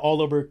sighted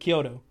all over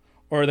Kyoto,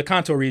 or the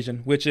Kanto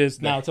region, which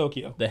is now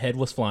Tokyo. The head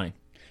was flying.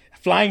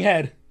 Flying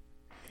head.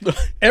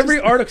 Every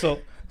article.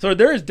 So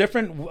there is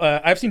different.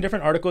 I've seen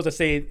different articles that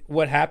say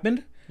what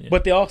happened,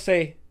 but they all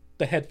say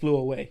the head flew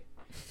away.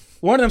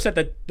 One of them said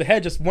that the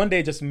head just one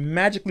day just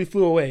magically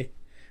flew away.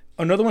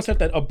 Another one said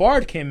that a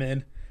bard came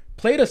in,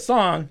 played a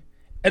song,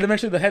 and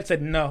eventually the head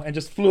said no and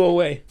just flew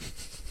away.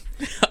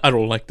 I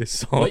don't like this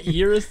song. What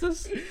year is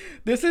this?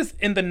 This is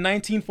in the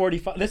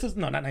 1945. This is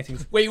not 19.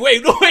 Wait.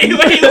 This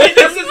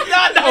is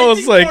not. I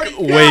was like,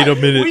 1945. wait a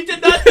minute. We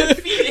did not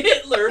defeat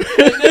Hitler, and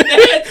then the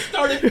head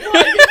started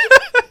flying.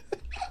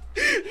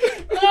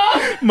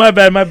 My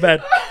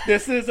bad.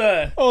 This is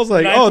I was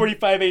like,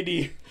 945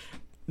 AD.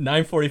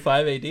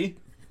 945 AD.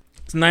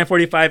 It's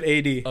 945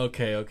 AD.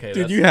 Okay.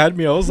 dude, you had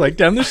me. I was like,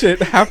 damn, this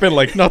shit happened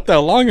like not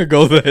that long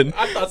ago then.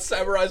 I thought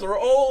samurais were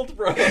old,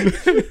 bro.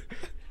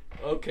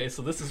 Okay,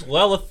 so this is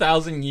well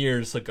 1,000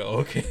 years ago.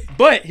 Okay,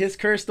 But his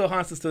curse still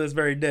haunts us to this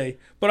very day.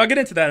 But I'll get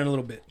into that in a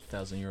little bit.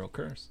 1,000-year-old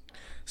curse.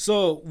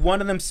 So one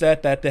of them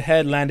said that the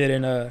head landed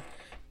in the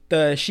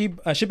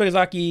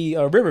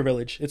Shibazaki river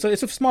village. It's a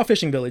small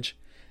fishing village.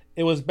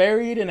 It was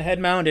buried in a head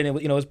mound, and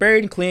it was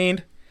buried and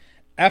cleaned.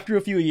 After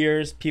a few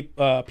years, people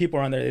were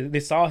on there. They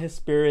saw his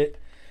spirit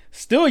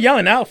still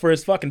yelling out for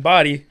his fucking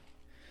body.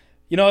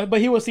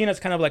 But he was seen as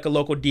kind of like a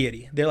local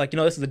deity. They're like,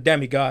 this is a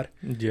demigod.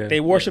 Yeah.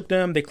 They worshipped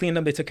him. They cleaned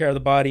him. They took care of the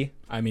body.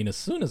 I mean, as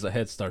soon as a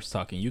head starts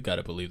talking, you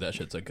gotta believe that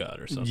shit's a god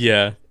or something.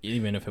 Yeah.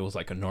 Even if it was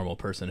like a normal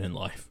person in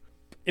life.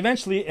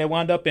 Eventually, it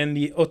wound up in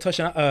the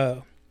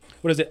Otamachi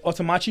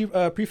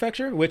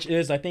prefecture, which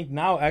is, I think,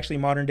 now actually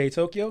modern day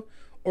Tokyo,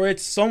 or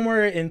it's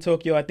somewhere in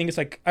Tokyo. I think it's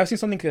like I've seen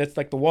something that's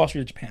like the Wall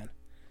Street of Japan.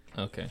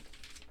 Okay.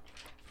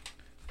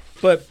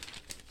 But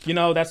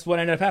that's what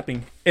ended up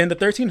happening. In the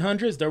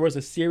 1300s, there was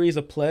a series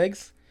of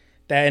plagues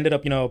that ended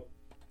up,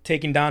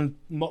 taking down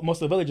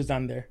most of the villages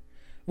down there,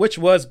 which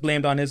was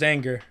blamed on his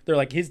anger. They're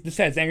like, this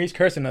head's angry, he's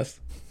cursing us.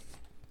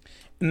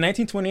 In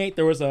 1928,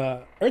 there was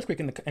a earthquake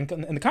in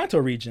the Kanto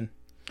region,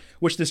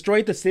 which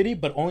destroyed the city,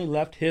 but only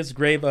left his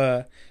grave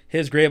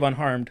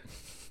unharmed.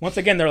 Once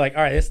again, they're like,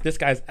 all right, this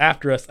guy's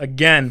after us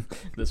again.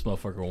 This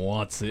motherfucker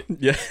wants it.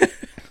 Yeah.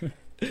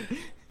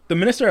 The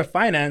Minister of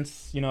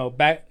Finance,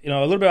 back, a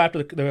little bit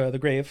after the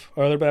grave,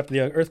 or a little bit after the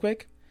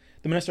earthquake,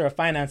 the Minister of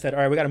Finance said, all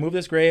right, we got to move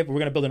this grave. We're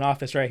going to build an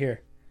office right here.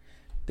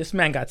 This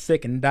man got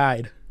sick and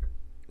died.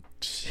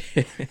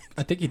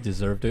 I think he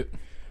deserved it.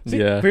 See,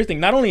 Yeah. Here's the thing.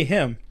 Not only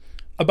him,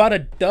 about a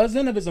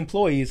dozen of his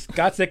employees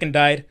got sick and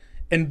died,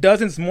 and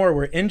dozens more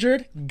were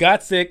injured,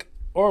 got sick,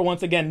 or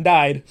once again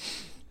died.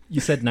 You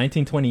said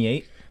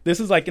 1928? This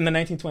is like in the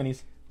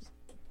 1920s.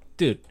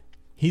 Dude,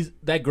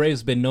 that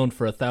grave's been known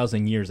for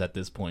 1,000 years at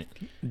this point.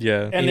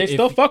 Yeah. And they If-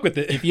 still fuck with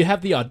it. If you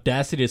have the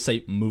audacity to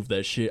say, move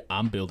that shit,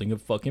 I'm building a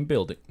fucking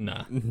building.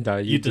 Nah. Nah,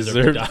 You you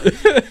deserve deserve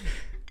to die.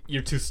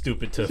 You're too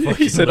stupid to fucking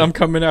He said, live. I'm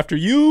coming after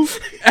you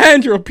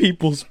and your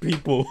people's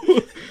people.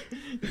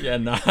 Yeah,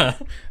 nah.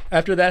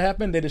 After that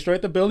happened, they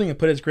destroyed the building and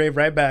put his grave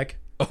right back.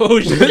 Oh,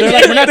 shit. They're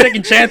like, we're not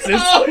taking chances.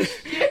 Oh,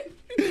 shit.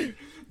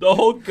 The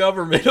whole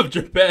government of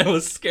Japan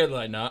was scared.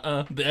 Like,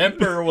 nah. The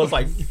emperor was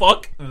like,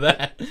 fuck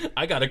that.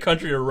 I got a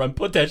country to run.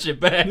 Put that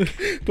shit back.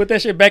 Put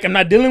that shit back. I'm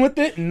not dealing with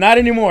it. Not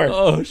anymore.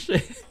 Oh,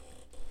 shit.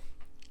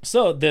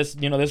 So this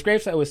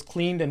gravesite was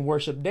cleaned and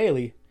worshipped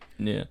daily.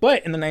 Yeah.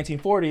 But in the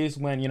 1940s,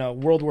 when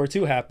World War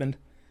II happened,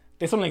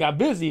 they suddenly got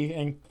busy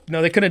and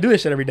they couldn't do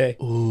this shit every day.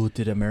 Ooh,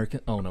 did American...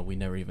 Oh, no, we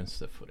never even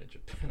set foot in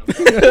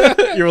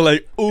Japan. You were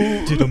like,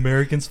 ooh. Did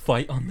Americans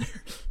fight on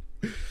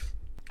there?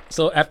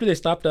 So after they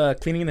stopped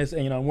cleaning this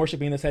and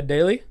worshiping this head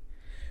daily,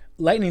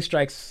 lightning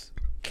strikes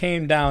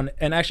came down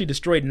and actually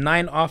destroyed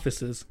 9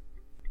 offices.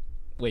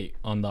 Wait,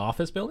 on the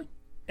office building?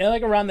 And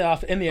like around the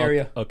office in the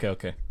area.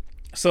 Okay.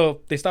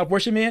 So they stopped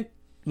worshiping it.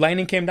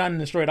 Lightning came down and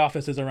destroyed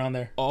offices around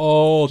there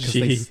Oh, because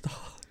Gee.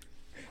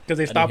 because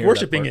they stopped hear that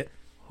worshiping part. it.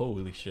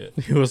 Holy shit.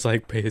 He was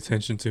like, pay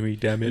attention to me,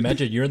 damn it.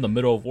 Imagine you're in the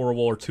middle of World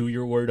War II,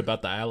 you're worried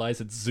about the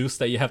Allies. It's Zeus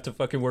that you have to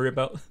fucking worry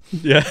about.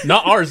 Yeah.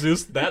 Not our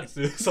Zeus, that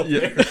Zeus up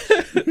there.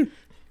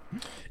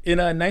 In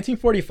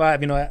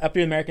 1945, after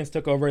the Americans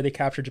took over, they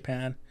captured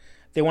Japan.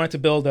 They wanted to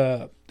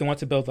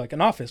build like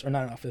an office, or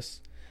not an office,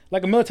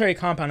 like a military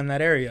compound in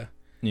that area.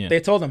 Yeah. They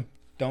told them,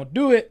 don't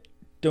do it.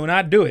 Do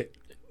not do it.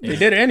 They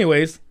did it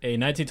anyways. Hey,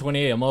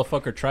 1928, a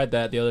motherfucker tried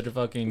that the other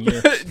fucking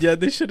year. Yeah,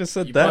 they should have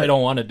said You that. probably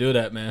don't want to do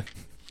that, man.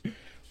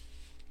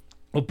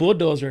 A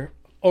bulldozer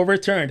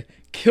overturned,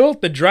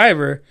 killed the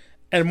driver,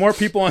 and more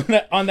people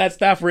on that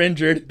staff were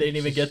injured. They didn't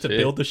even get to Shit.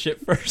 build the shit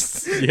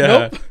first.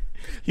 Yeah. Nope.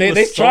 He was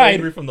They so tried.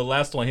 angry from the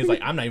last one. He's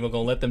like, I'm not even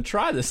gonna let them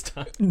try this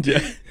time. Yeah.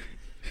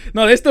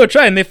 No, they still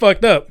tried and they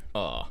fucked up.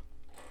 Oh,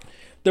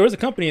 There was a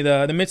company,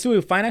 the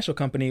Mitsui Financial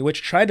Company,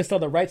 which tried to sell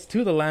the rights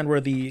to the land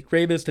where the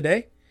grave is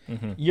today.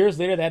 Years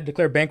later, they had to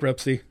declare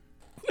bankruptcy.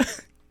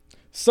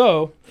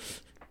 So,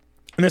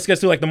 and this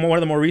gets to like one of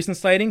the more recent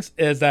sightings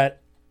is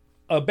that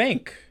a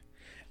bank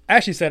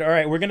actually said, "All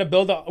right, we're gonna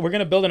build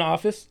an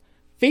office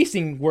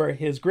facing where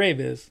his grave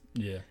is."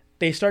 yeah.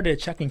 They started a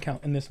checking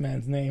account in this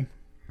man's name.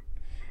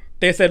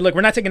 They said, "Look,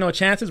 we're not taking no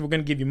chances. We're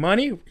gonna give you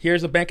money.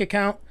 Here's a bank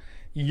account.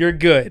 You're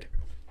good."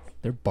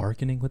 They're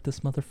bargaining with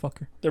this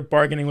motherfucker. They're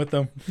bargaining with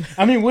them.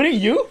 I mean, wouldn't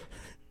you?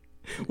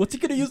 What's he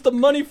gonna use the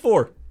money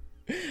for?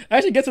 I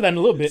actually get to that in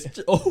a little bit.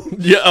 Oh,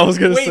 Yeah, I was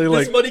gonna wait, say this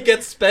like, money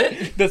gets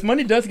spent. This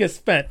money does get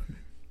spent.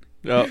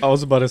 I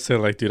was about to say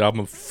like, dude, I'm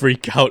gonna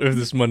freak out if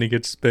this money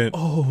gets spent.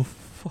 Oh,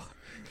 fuck.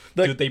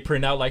 The- Dude, they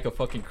print out like a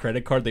fucking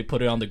credit card. They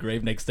put it on the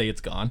grave. Next day,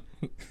 it's gone.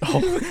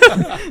 Oh,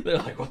 they're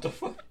like, what the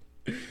fuck?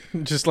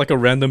 Just like a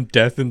random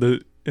death in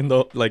the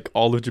like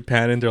all of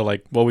Japan, and they're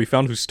like, well, we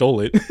found who stole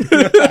it.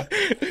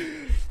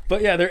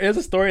 But yeah, there is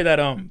a story that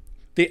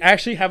they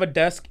actually have a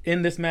desk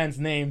in this man's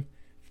name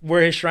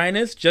where his shrine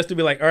is, just to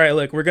be like, all right,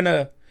 look, we're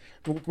gonna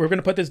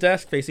put this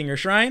desk facing your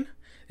shrine.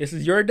 This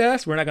is your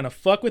desk. We're not gonna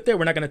fuck with it.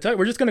 We're not gonna touch.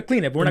 We're just gonna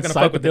clean it. But we're not gonna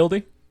Inside fuck the with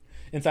building. it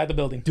inside the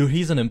building. Dude,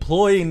 he's an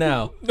employee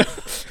now.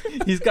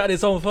 He's got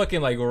his own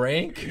fucking like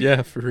rank.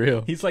 Yeah, for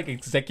real. He's like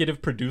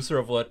executive producer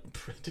of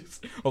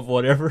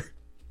whatever.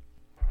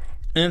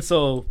 And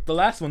so the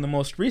last one, the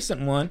most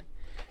recent one,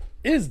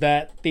 is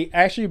that they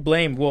actually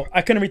blame. Well,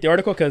 I couldn't read the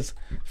article because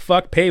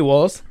fuck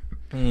paywalls.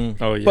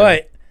 Oh yeah.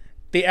 But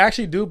they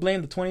actually do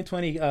blame the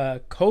 2020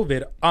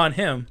 COVID on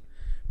him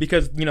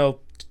because,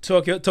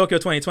 Tokyo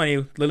 2020,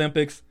 the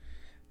Olympics,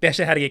 they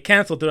actually had to get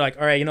canceled. They're like,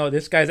 all right,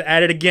 this guy's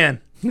at it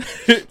again.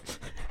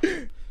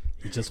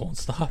 He just won't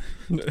stop.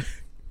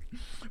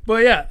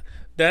 But yeah,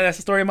 that's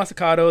the story of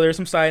Masakado. There's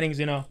some sightings,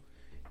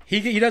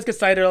 He does get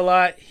cited a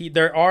lot.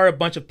 There are a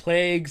bunch of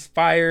plagues,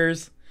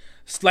 fires,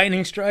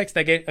 lightning strikes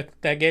that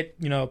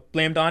get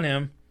blamed on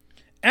him.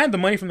 And the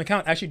money from the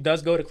account actually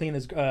does go to clean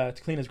his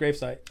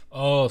gravesite.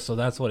 Oh, so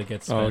that's what it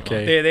gets spent Okay.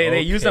 on.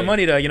 They use that Okay.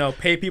 money to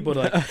pay people to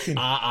like.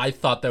 I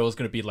thought there was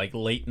gonna be like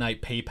late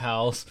night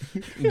PayPal's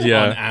on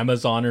Yeah.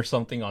 Amazon or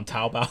something on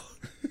Taobao.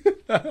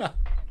 I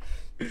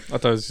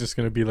thought it was just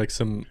gonna be like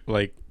some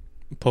like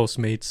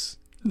Postmates.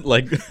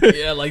 Like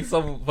Yeah, like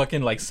some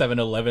fucking like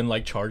 7-Eleven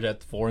like charge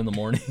at 4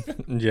 a.m.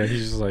 yeah,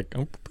 he's just like,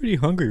 I'm pretty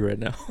hungry right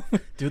now.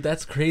 Dude,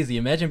 that's crazy.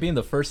 Imagine being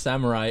the first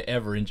samurai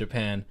ever in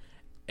Japan,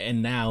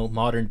 and now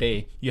modern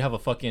day you have a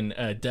fucking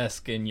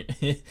desk in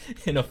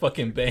in a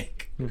fucking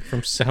bank.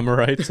 From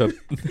samurai to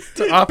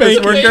Office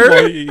bank worker.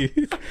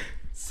 employee.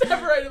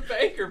 Samurai to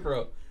banker,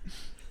 bro.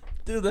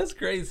 Dude, that's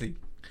crazy.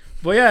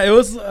 But yeah, it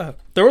was.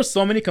 There were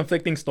so many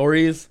conflicting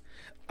stories.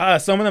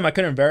 Some of them I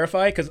couldn't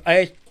verify because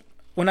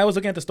when I was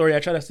looking at the story, I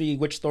tried to see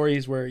which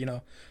stories were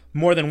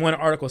more than one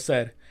article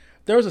said.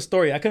 There was a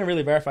story I couldn't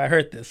really verify. I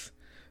heard this.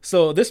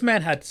 So this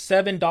man had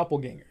 7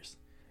 doppelgangers,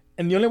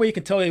 and the only way you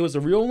can tell he was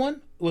a real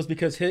one was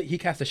because he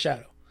cast a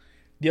shadow.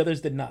 The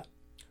others did not.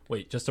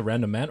 Wait, just a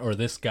random man or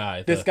this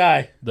guy? This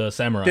guy, the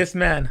samurai. this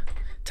man,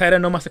 Taira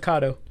no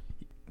Masakado.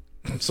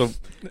 So,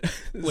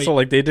 Wait. so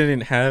like they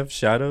didn't have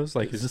shadows.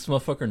 Like Is this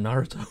motherfucker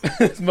Naruto?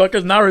 This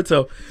fucker's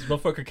Naruto. This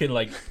motherfucker can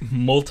like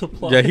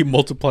multiply. yeah, he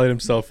multiplied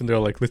himself, and they're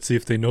like, let's see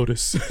if they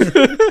notice.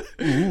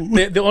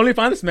 They only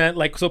found this man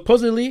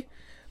supposedly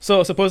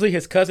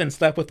his cousin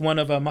slept with one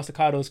of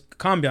Masakado's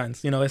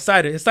combines.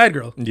 His side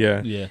girl.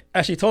 yeah. Yeah.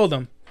 Actually told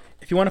him,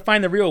 if you want to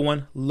find the real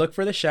one, look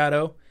for the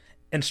shadow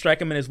and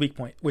strike him in his weak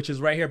point, which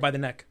is right here by the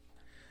neck.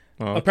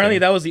 Oh, okay. Apparently,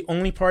 that was the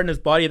only part in his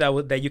body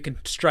that you can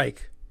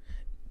strike.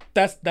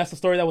 That's the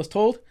story that was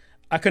told.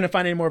 I couldn't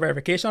find any more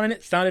verification on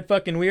it. Sounded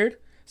fucking weird,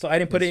 so I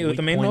didn't put His it with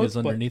the weak main point notes.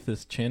 is But underneath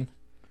his chin.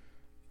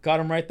 got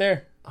him right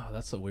there. Oh,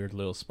 that's a weird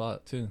little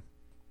spot too.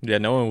 Yeah,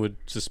 no one would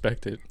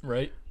suspect it.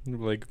 Right?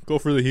 Like, go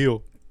for the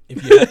heel.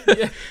 If you had,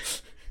 yeah.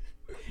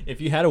 If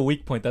you had a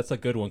weak point, that's a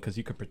good one because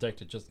you could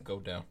protect it. Just go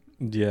down.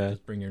 Yeah.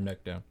 Just bring your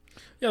neck down.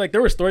 Yeah, like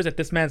there were stories that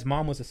this man's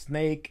mom was a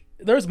snake.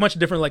 There was a bunch of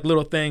different like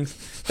little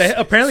things. That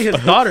apparently his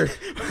daughter.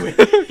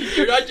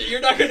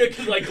 you're not gonna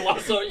like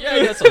gloss over.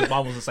 Yeah. So his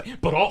mom was a snake,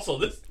 but also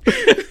this.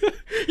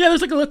 Yeah,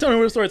 there's like a little ton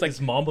of stories. Like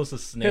His mom was a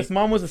snake. his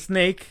mom was a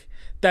snake.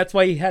 That's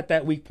why he had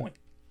that weak point.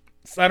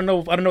 So I don't know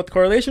what the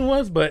correlation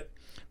was, but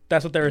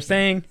that's what they were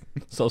saying.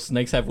 So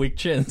snakes have weak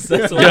chins.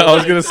 That's what Yeah, I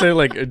was gonna say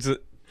like,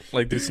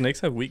 do snakes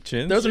have weak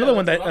chins? There was another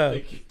one that's that what I'm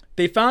thinking.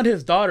 they found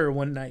his daughter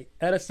one night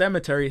at a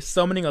cemetery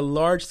summoning a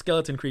large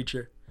skeleton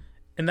creature,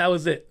 and that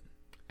was it.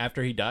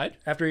 After he died.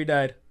 After he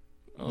died,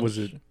 Oh, Was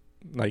it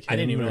like I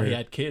didn't him even know or- he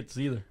had kids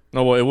either.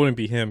 No, well, it wouldn't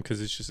be him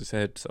because it's just his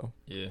head. So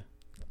Yeah.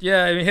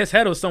 yeah, I mean his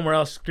head was somewhere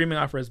else screaming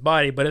out for his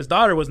body, but his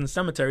daughter was in the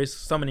cemetery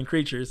summoning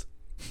creatures.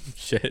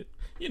 shit.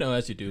 You know,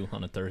 as you do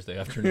on a Thursday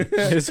afternoon.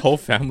 His whole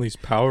family's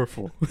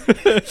powerful.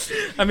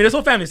 I mean his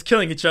whole family's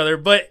killing each other,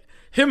 but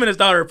him and his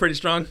daughter are pretty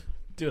strong.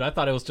 Dude, I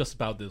thought it was just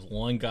about this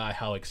one guy,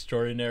 how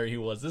extraordinary he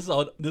was. This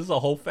is a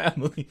whole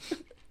family.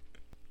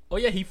 Oh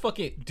yeah,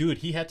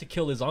 he had to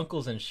kill his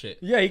uncles and shit.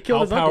 Yeah, he killed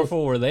How his uncles.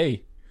 powerful were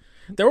they?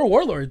 They were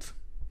warlords.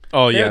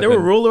 Oh yeah, They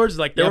were rulers,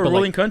 like they Yeah, were but,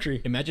 ruling like, country.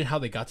 Imagine how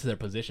they got to their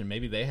position.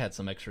 Maybe they had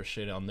some extra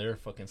shit on their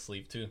fucking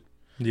sleeve too.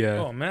 Yeah.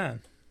 Oh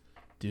man.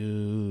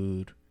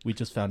 Dude, we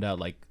just found out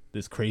like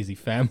this crazy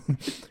family.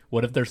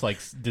 What if there's like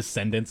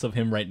descendants of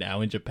him right now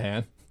in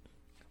Japan?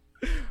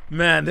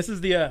 Man, this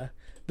is the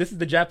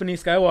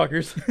Japanese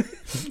Skywalkers.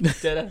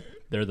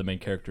 They're the main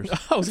characters.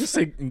 I was gonna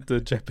say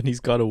the Japanese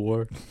God of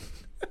War.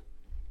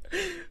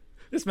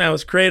 This man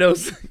was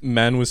Kratos.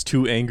 Man was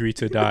too angry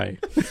to die.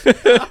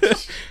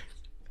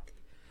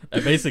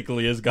 That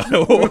basically is God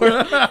of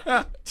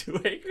War. Too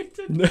angry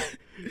to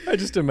I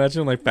just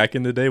imagine like back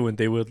in the day when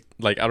they would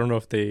like, I don't know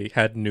if they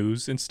had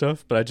news and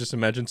stuff, but I just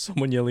imagine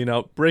someone yelling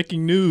out,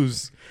 "Breaking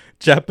news!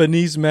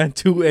 Japanese man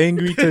too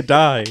angry to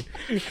die."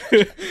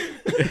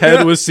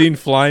 Head was seen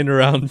flying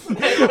around.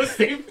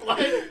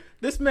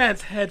 This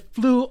man's head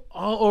flew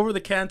all over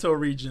the Kanto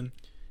region.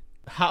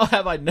 How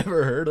have I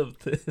never heard of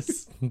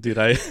this? Dude,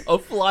 I A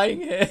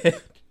flying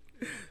head.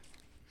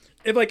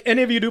 If like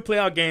any of you do play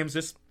out games,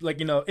 this like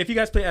if you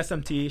guys play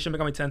SMT, Shin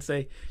Megami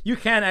Tensei, you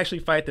can actually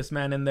fight this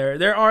man in there.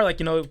 There are like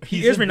he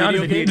He's is in renowned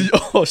as a video deity.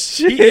 oh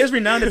shit. He is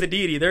renowned as a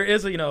deity. There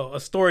is a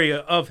story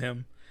of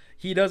him.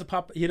 He does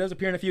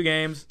appear in a few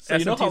games. So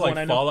you know SMT how 's one I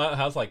like know. Fallout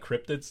has like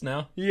cryptids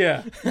now?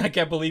 Yeah, I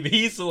can't believe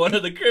he's one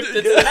of the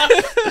cryptids now.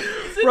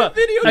 He's in bro, the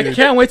video I game.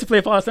 can't wait to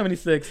play Fallout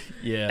 76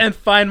 Yeah. and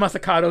find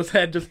Masakato's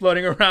head just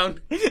floating around.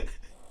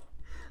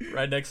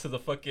 Right next to the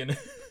fucking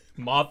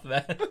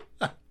Mothman.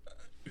 But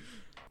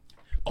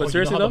Oh,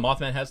 seriously you know though, how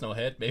the Mothman has no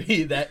head?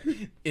 Maybe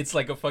it's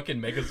like a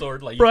fucking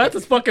Megazord. Like bro, that's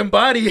his fucking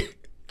body.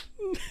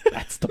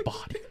 that's the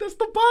body. That's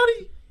the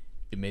body.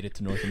 It made it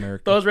to North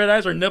America. Those red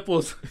eyes are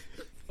nipples.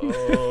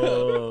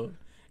 Oh,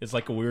 it's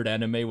like a weird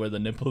anime where the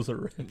nipples are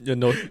red, Yeah,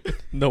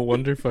 no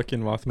wonder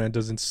fucking Mothman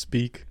doesn't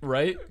speak.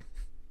 right?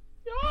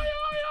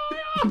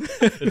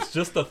 It's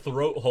just a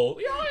throat hole.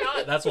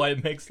 That's why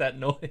it makes that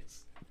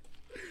noise.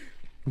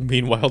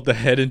 Meanwhile, the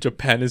head in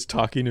Japan is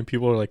talking, and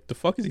people are like, "The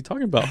fuck is he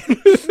talking about?"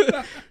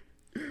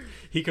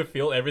 He could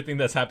feel everything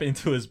that's happening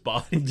to his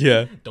body.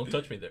 Yeah. Don't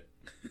touch me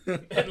there.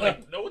 And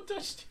like no one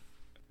touched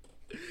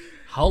you.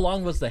 How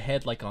long was the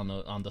head like on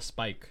the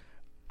spike?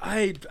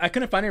 I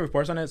couldn't find any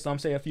reports on it. Some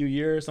say a few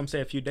years, some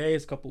say a few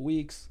days, a couple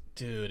weeks.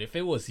 Dude, if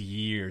it was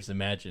years,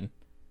 imagine.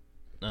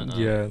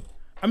 Yeah.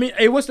 I mean,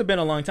 it must have been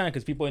a long time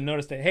because people had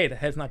noticed that, hey, the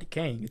head's not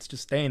decaying. It's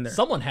just staying there.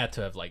 Someone had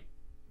to have like,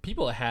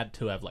 people had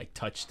to have like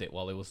touched it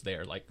while it was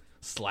there, like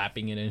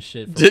slapping it and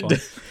shit. For fun.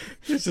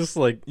 It's just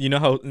like, you know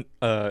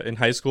how in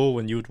high school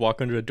when you would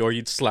walk under a door,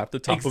 you'd slap the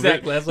top Exactly,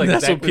 of it. that's like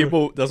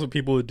exactly That's what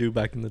people would do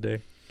back in the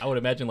day. I would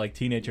imagine like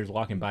teenagers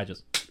walking by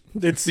just.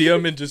 They'd see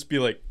him and just be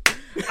like,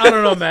 I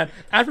don't know, man.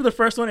 After the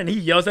first one and he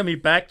yells at me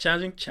back,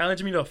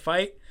 challenging me to a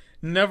fight,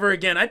 never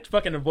again. I'd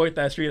fucking avoid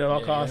that street at all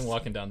Yeah, I costs. ain't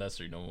walking down that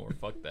street no more.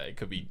 Fuck that. It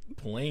could be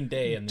plain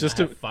day and Just just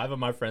I have to- 5 of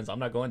my friends. I'm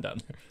not going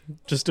down there.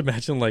 just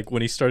imagine like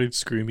when he started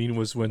screaming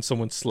was when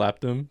someone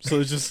slapped him. So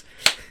it's just,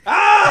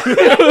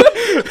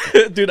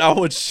 dude, I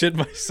would shit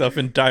myself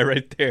and die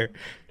right there.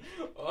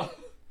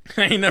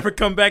 I ain't never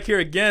come back here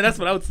again. That's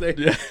what I would say.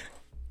 Yeah.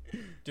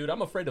 Dude,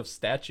 I'm afraid of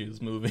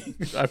statues moving.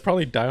 I'd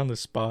probably die on the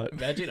spot.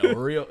 Imagine a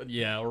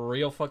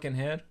real fucking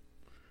head.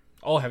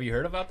 Oh, have you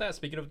heard about that?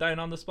 Speaking of dying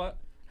on the spot,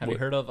 have you What?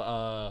 heard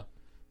of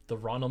the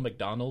Ronald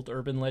McDonald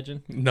urban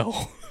legend?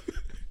 No.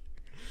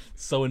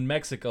 So in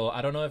Mexico,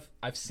 I don't know if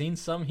I've seen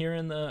some here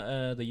in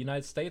the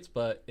United States,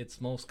 but it's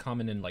most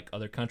common in like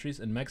other countries.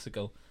 In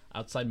Mexico,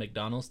 outside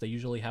McDonald's, they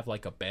usually have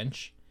like a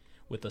bench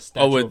with a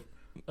statue,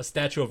 a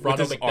statue of Ronald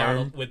his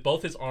McDonald arm. with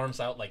both his arms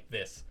out like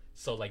this.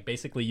 So like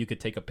basically, you could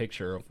take a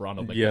picture of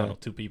Ronald Yeah.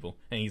 McDonald, 2 people,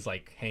 and he's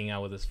like hanging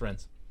out with his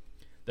friends.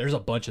 There's a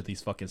bunch of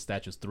these fucking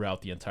statues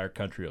throughout the entire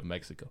country of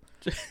Mexico.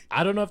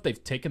 I don't know if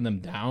they've taken them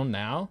down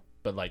now,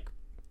 but like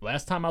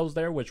last time I was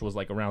there, which was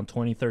like around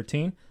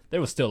 2013, there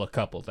was still a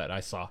couple that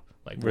I saw.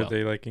 Like, Were well,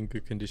 they like in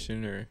good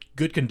condition or?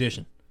 good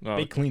condition. Oh,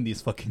 They clean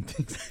these fucking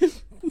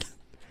things.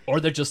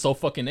 Or they're just so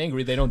fucking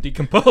angry they don't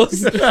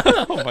decompose.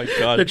 oh my They're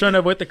god. trying to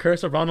avoid the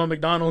curse of Ronald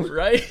McDonald.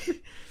 Right?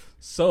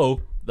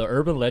 So the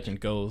urban legend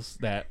goes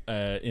that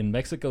in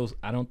Mexico's,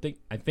 I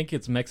think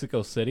it's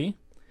Mexico City,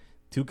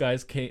 2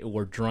 guys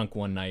were drunk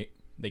one night.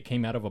 They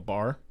came out of a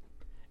bar.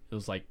 It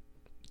was like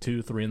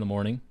 2, 3 in the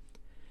morning.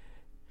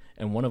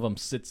 And one of them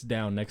sits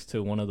down next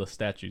to one of the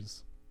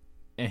statues.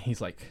 And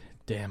he's like,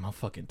 damn, I'm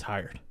fucking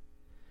tired.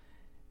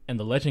 And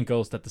the legend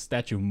goes that the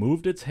statue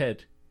moved its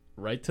head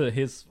right to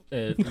his,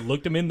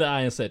 looked him in the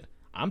eye and said,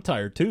 I'm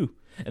tired too.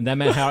 And that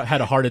man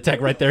had a heart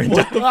attack right there and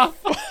died.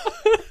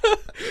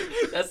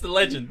 That's the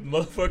legend.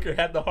 Motherfucker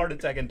had the heart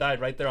attack and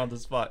died right there on the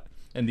spot.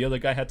 And the other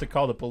guy had to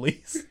call the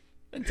police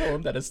and tell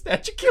him that a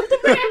statue killed the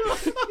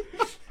man.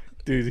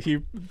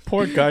 Dude,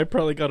 poor guy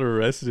probably got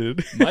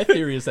arrested. My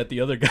theory is that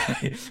the other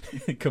guy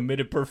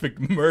committed perfect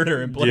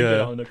murder and blamed it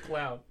Yeah. on the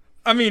clown.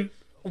 I mean,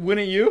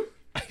 wouldn't you?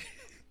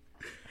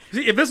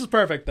 See, if this was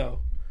perfect though,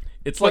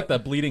 It's like the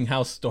bleeding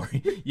house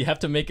story. You have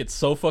to make it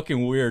so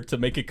fucking weird to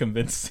make it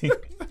convincing.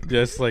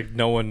 Just like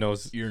no one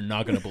knows. You're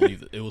not gonna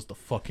believe it. It was the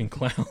fucking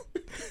clown.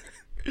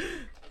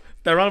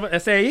 That Ronald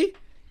ese ahí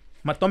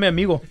mató a mi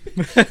amigo.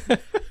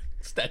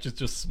 Statue's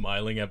just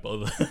smiling at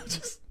both of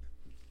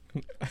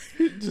them.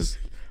 Just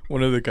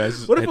one of the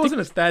guys. What if it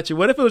wasn't a statue?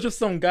 What if it was just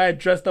some guy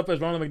dressed up as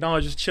Ronald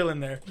McDonald just chilling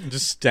there?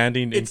 just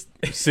standing,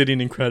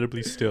 sitting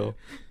incredibly still.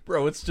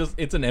 Bro,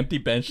 it's an empty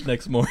bench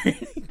next morning.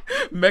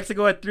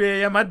 Mexico at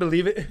 3 a.m. I'd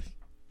believe it.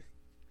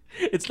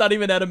 It's not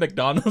even at a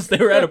McDonald's. They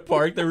were at a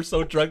park. They were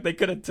so drunk they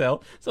couldn't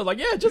tell. So I was like,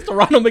 yeah, just a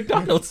Ronald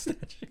McDonald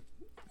statue.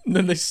 And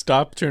then they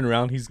stop, turn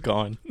around, he's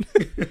gone.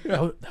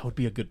 That would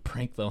be a good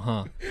prank, though,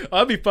 huh?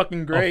 That'd be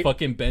fucking great. A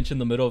fucking bench in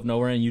the middle of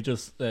nowhere, and you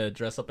just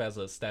dress up as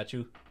a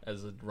statue,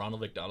 as a Ronald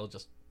McDonald.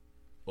 Just,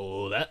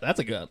 that's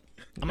a good.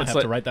 I'm gonna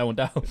have to write that one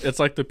down. It's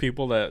like the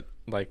people that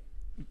like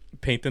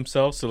paint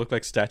themselves to look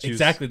like statues.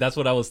 Exactly, that's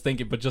what I was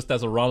thinking. But just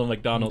as a Ronald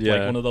McDonald, Yeah.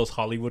 like one of those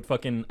Hollywood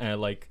fucking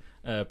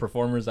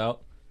performers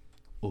out.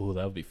 Oh,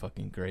 that would be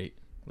fucking great.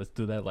 Let's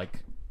do that like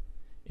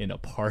in a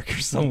park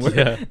or somewhere.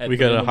 Yeah, at we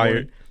 3 in gotta the hire.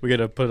 morning. We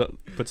gotta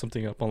put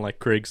something up on like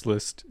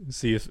Craigslist.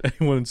 See if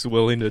anyone's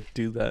willing to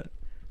do that.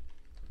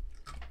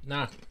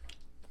 Nah,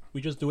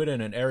 we just do it in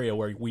an area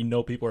where we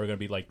know people are gonna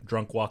be like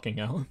drunk walking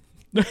out.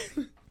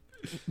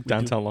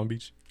 Downtown Long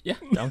Beach. Yeah,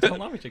 downtown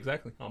Long Beach,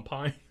 exactly on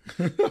Pine.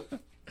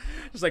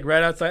 Just like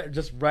right outside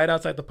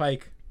the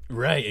Pike.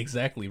 Right,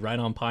 exactly, right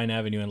on Pine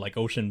Avenue and like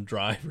Ocean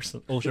Drive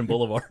or Ocean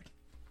Boulevard.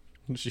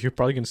 You're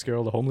probably gonna scare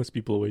all the homeless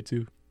people away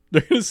too.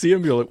 They're gonna see him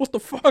and be like, "What the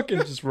fuck?"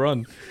 and just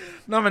run.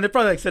 No, man, they'd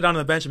probably like sit down on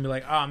the bench and be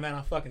like, "Oh man,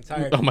 I'm fucking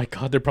tired." Oh my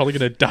god, they're probably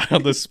gonna die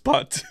on the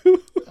spot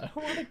too. I don't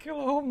want to kill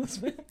a homeless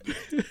man.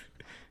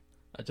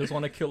 I just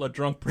want to kill a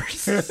drunk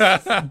person.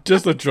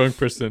 Just a drunk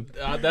person.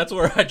 That's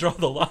where I draw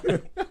the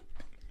line.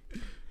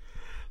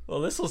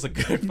 Well, this was a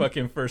good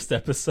fucking first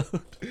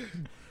episode.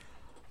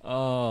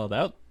 Oh,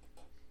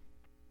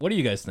 what do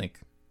you guys think?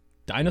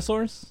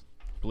 Dinosaurs?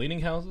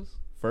 Bleeding houses?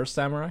 First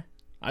samurai?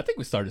 I think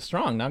we started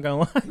strong, not gonna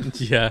lie.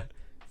 Yeah.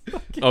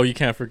 Oh, you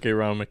can't forget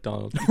Ronald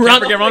McDonald.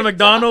 Can't forget Ronald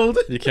McDonald.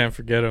 You can't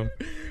forget him.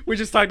 We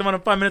just talked about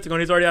him 5 minutes ago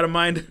and he's already out of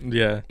mind.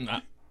 Yeah.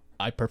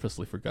 I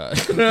purposely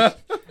forgot.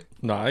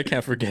 No, I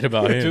can't forget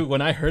about him. Dude,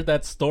 when I heard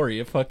that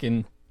story,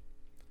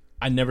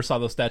 I never saw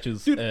those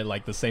statues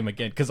like the same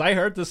again. Because I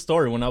heard this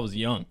story when I was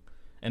young,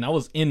 and I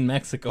was in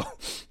Mexico.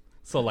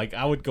 So like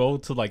I would go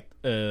to like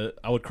I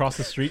would cross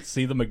the street,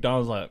 see the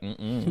McDonald's, like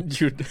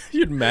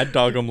You'd mad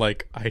dog him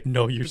like, I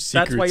know your secrets.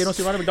 That's why you don't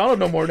see Ronald McDonald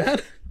no more,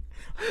 Dad.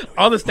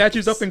 All the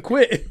statues up and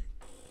quit.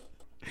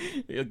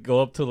 You'd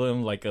go up to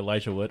them like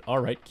Elijah Wood. All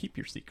right, keep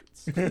your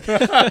secrets.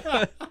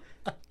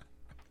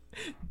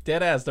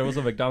 Dead ass. There was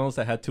a McDonald's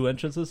that had 2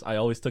 entrances. I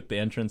always took the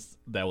entrance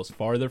that was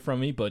farther from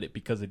me, but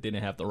because it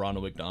didn't have the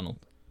Ronald McDonald.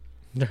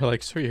 They're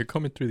like, sir, you're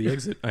coming through the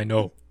exit. I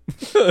know.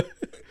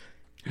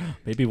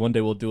 Maybe one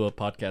day we'll do a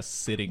podcast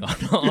sitting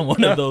on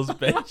one of those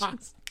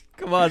benches.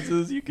 Come on,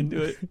 Zeus, you can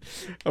do it.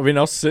 I mean,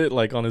 I'll sit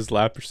like on his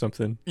lap or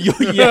something.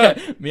 Yeah,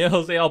 me and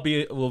Jose,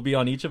 we'll be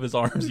on each of his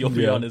arms. You'll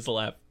be Yeah. on his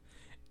lap,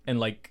 and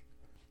like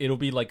it'll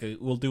be like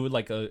we'll do it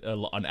like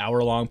an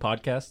hour-long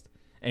podcast,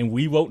 and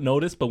we won't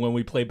notice. But when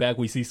we play back,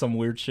 we see some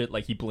weird shit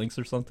like he blinks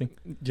or something.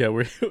 Yeah,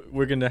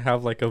 we're gonna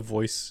have like a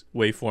voice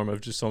waveform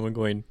of just someone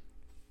going,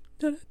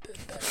 doing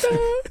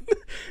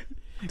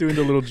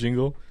the little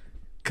jingle.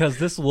 Cause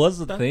this was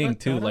the thing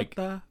too, like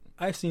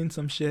I've seen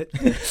some shit.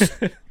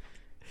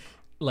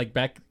 like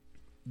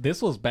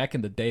this was back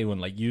in the day when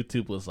like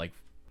YouTube was like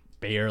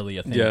barely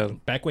a thing. Yeah.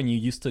 Back when you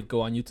used to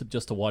go on YouTube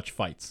just to watch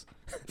fights.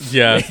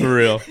 Yeah, for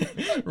real.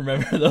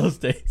 Remember those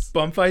days?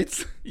 Bum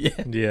fights.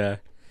 Yeah. Yeah.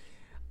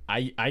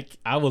 I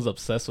was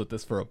obsessed with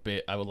this for a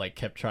bit. I would like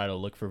kept trying to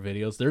look for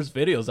videos. There's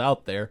videos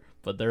out there,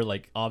 but they're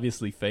like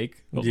obviously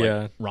fake. Of, Yeah.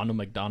 Like, Ronald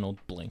McDonald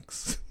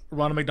blinks.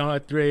 Ronald McDonald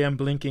at 3 a.m.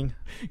 blinking.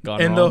 Gone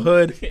In wrong.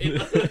 the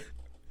hood.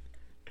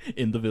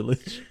 In the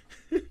village.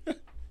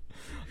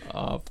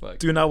 Oh fuck.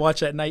 Do not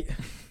watch at night.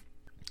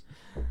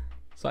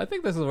 So I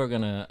think this is where we're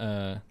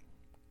gonna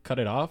cut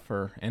it off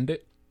or end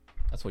it.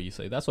 That's what you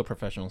say. That's what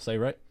professionals say,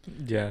 right?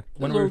 Yeah.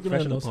 When That's we're what gonna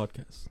end the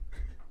professionals.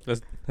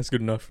 podcast. That's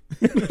good enough.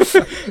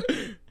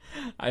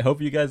 I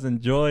hope you guys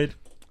enjoyed.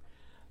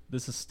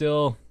 This is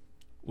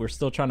we're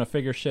still trying to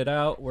figure shit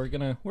out. We're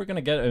gonna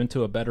get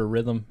into a better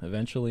rhythm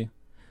eventually,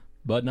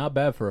 but not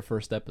bad for a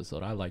first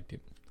episode. I liked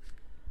it.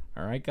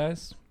 All right,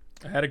 guys.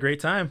 I had a great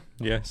time.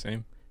 Yeah,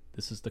 same.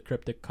 This is the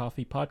Cryptic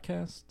Coffee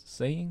Podcast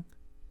saying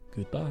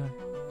goodbye.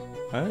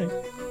 Bye.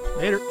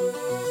 Later.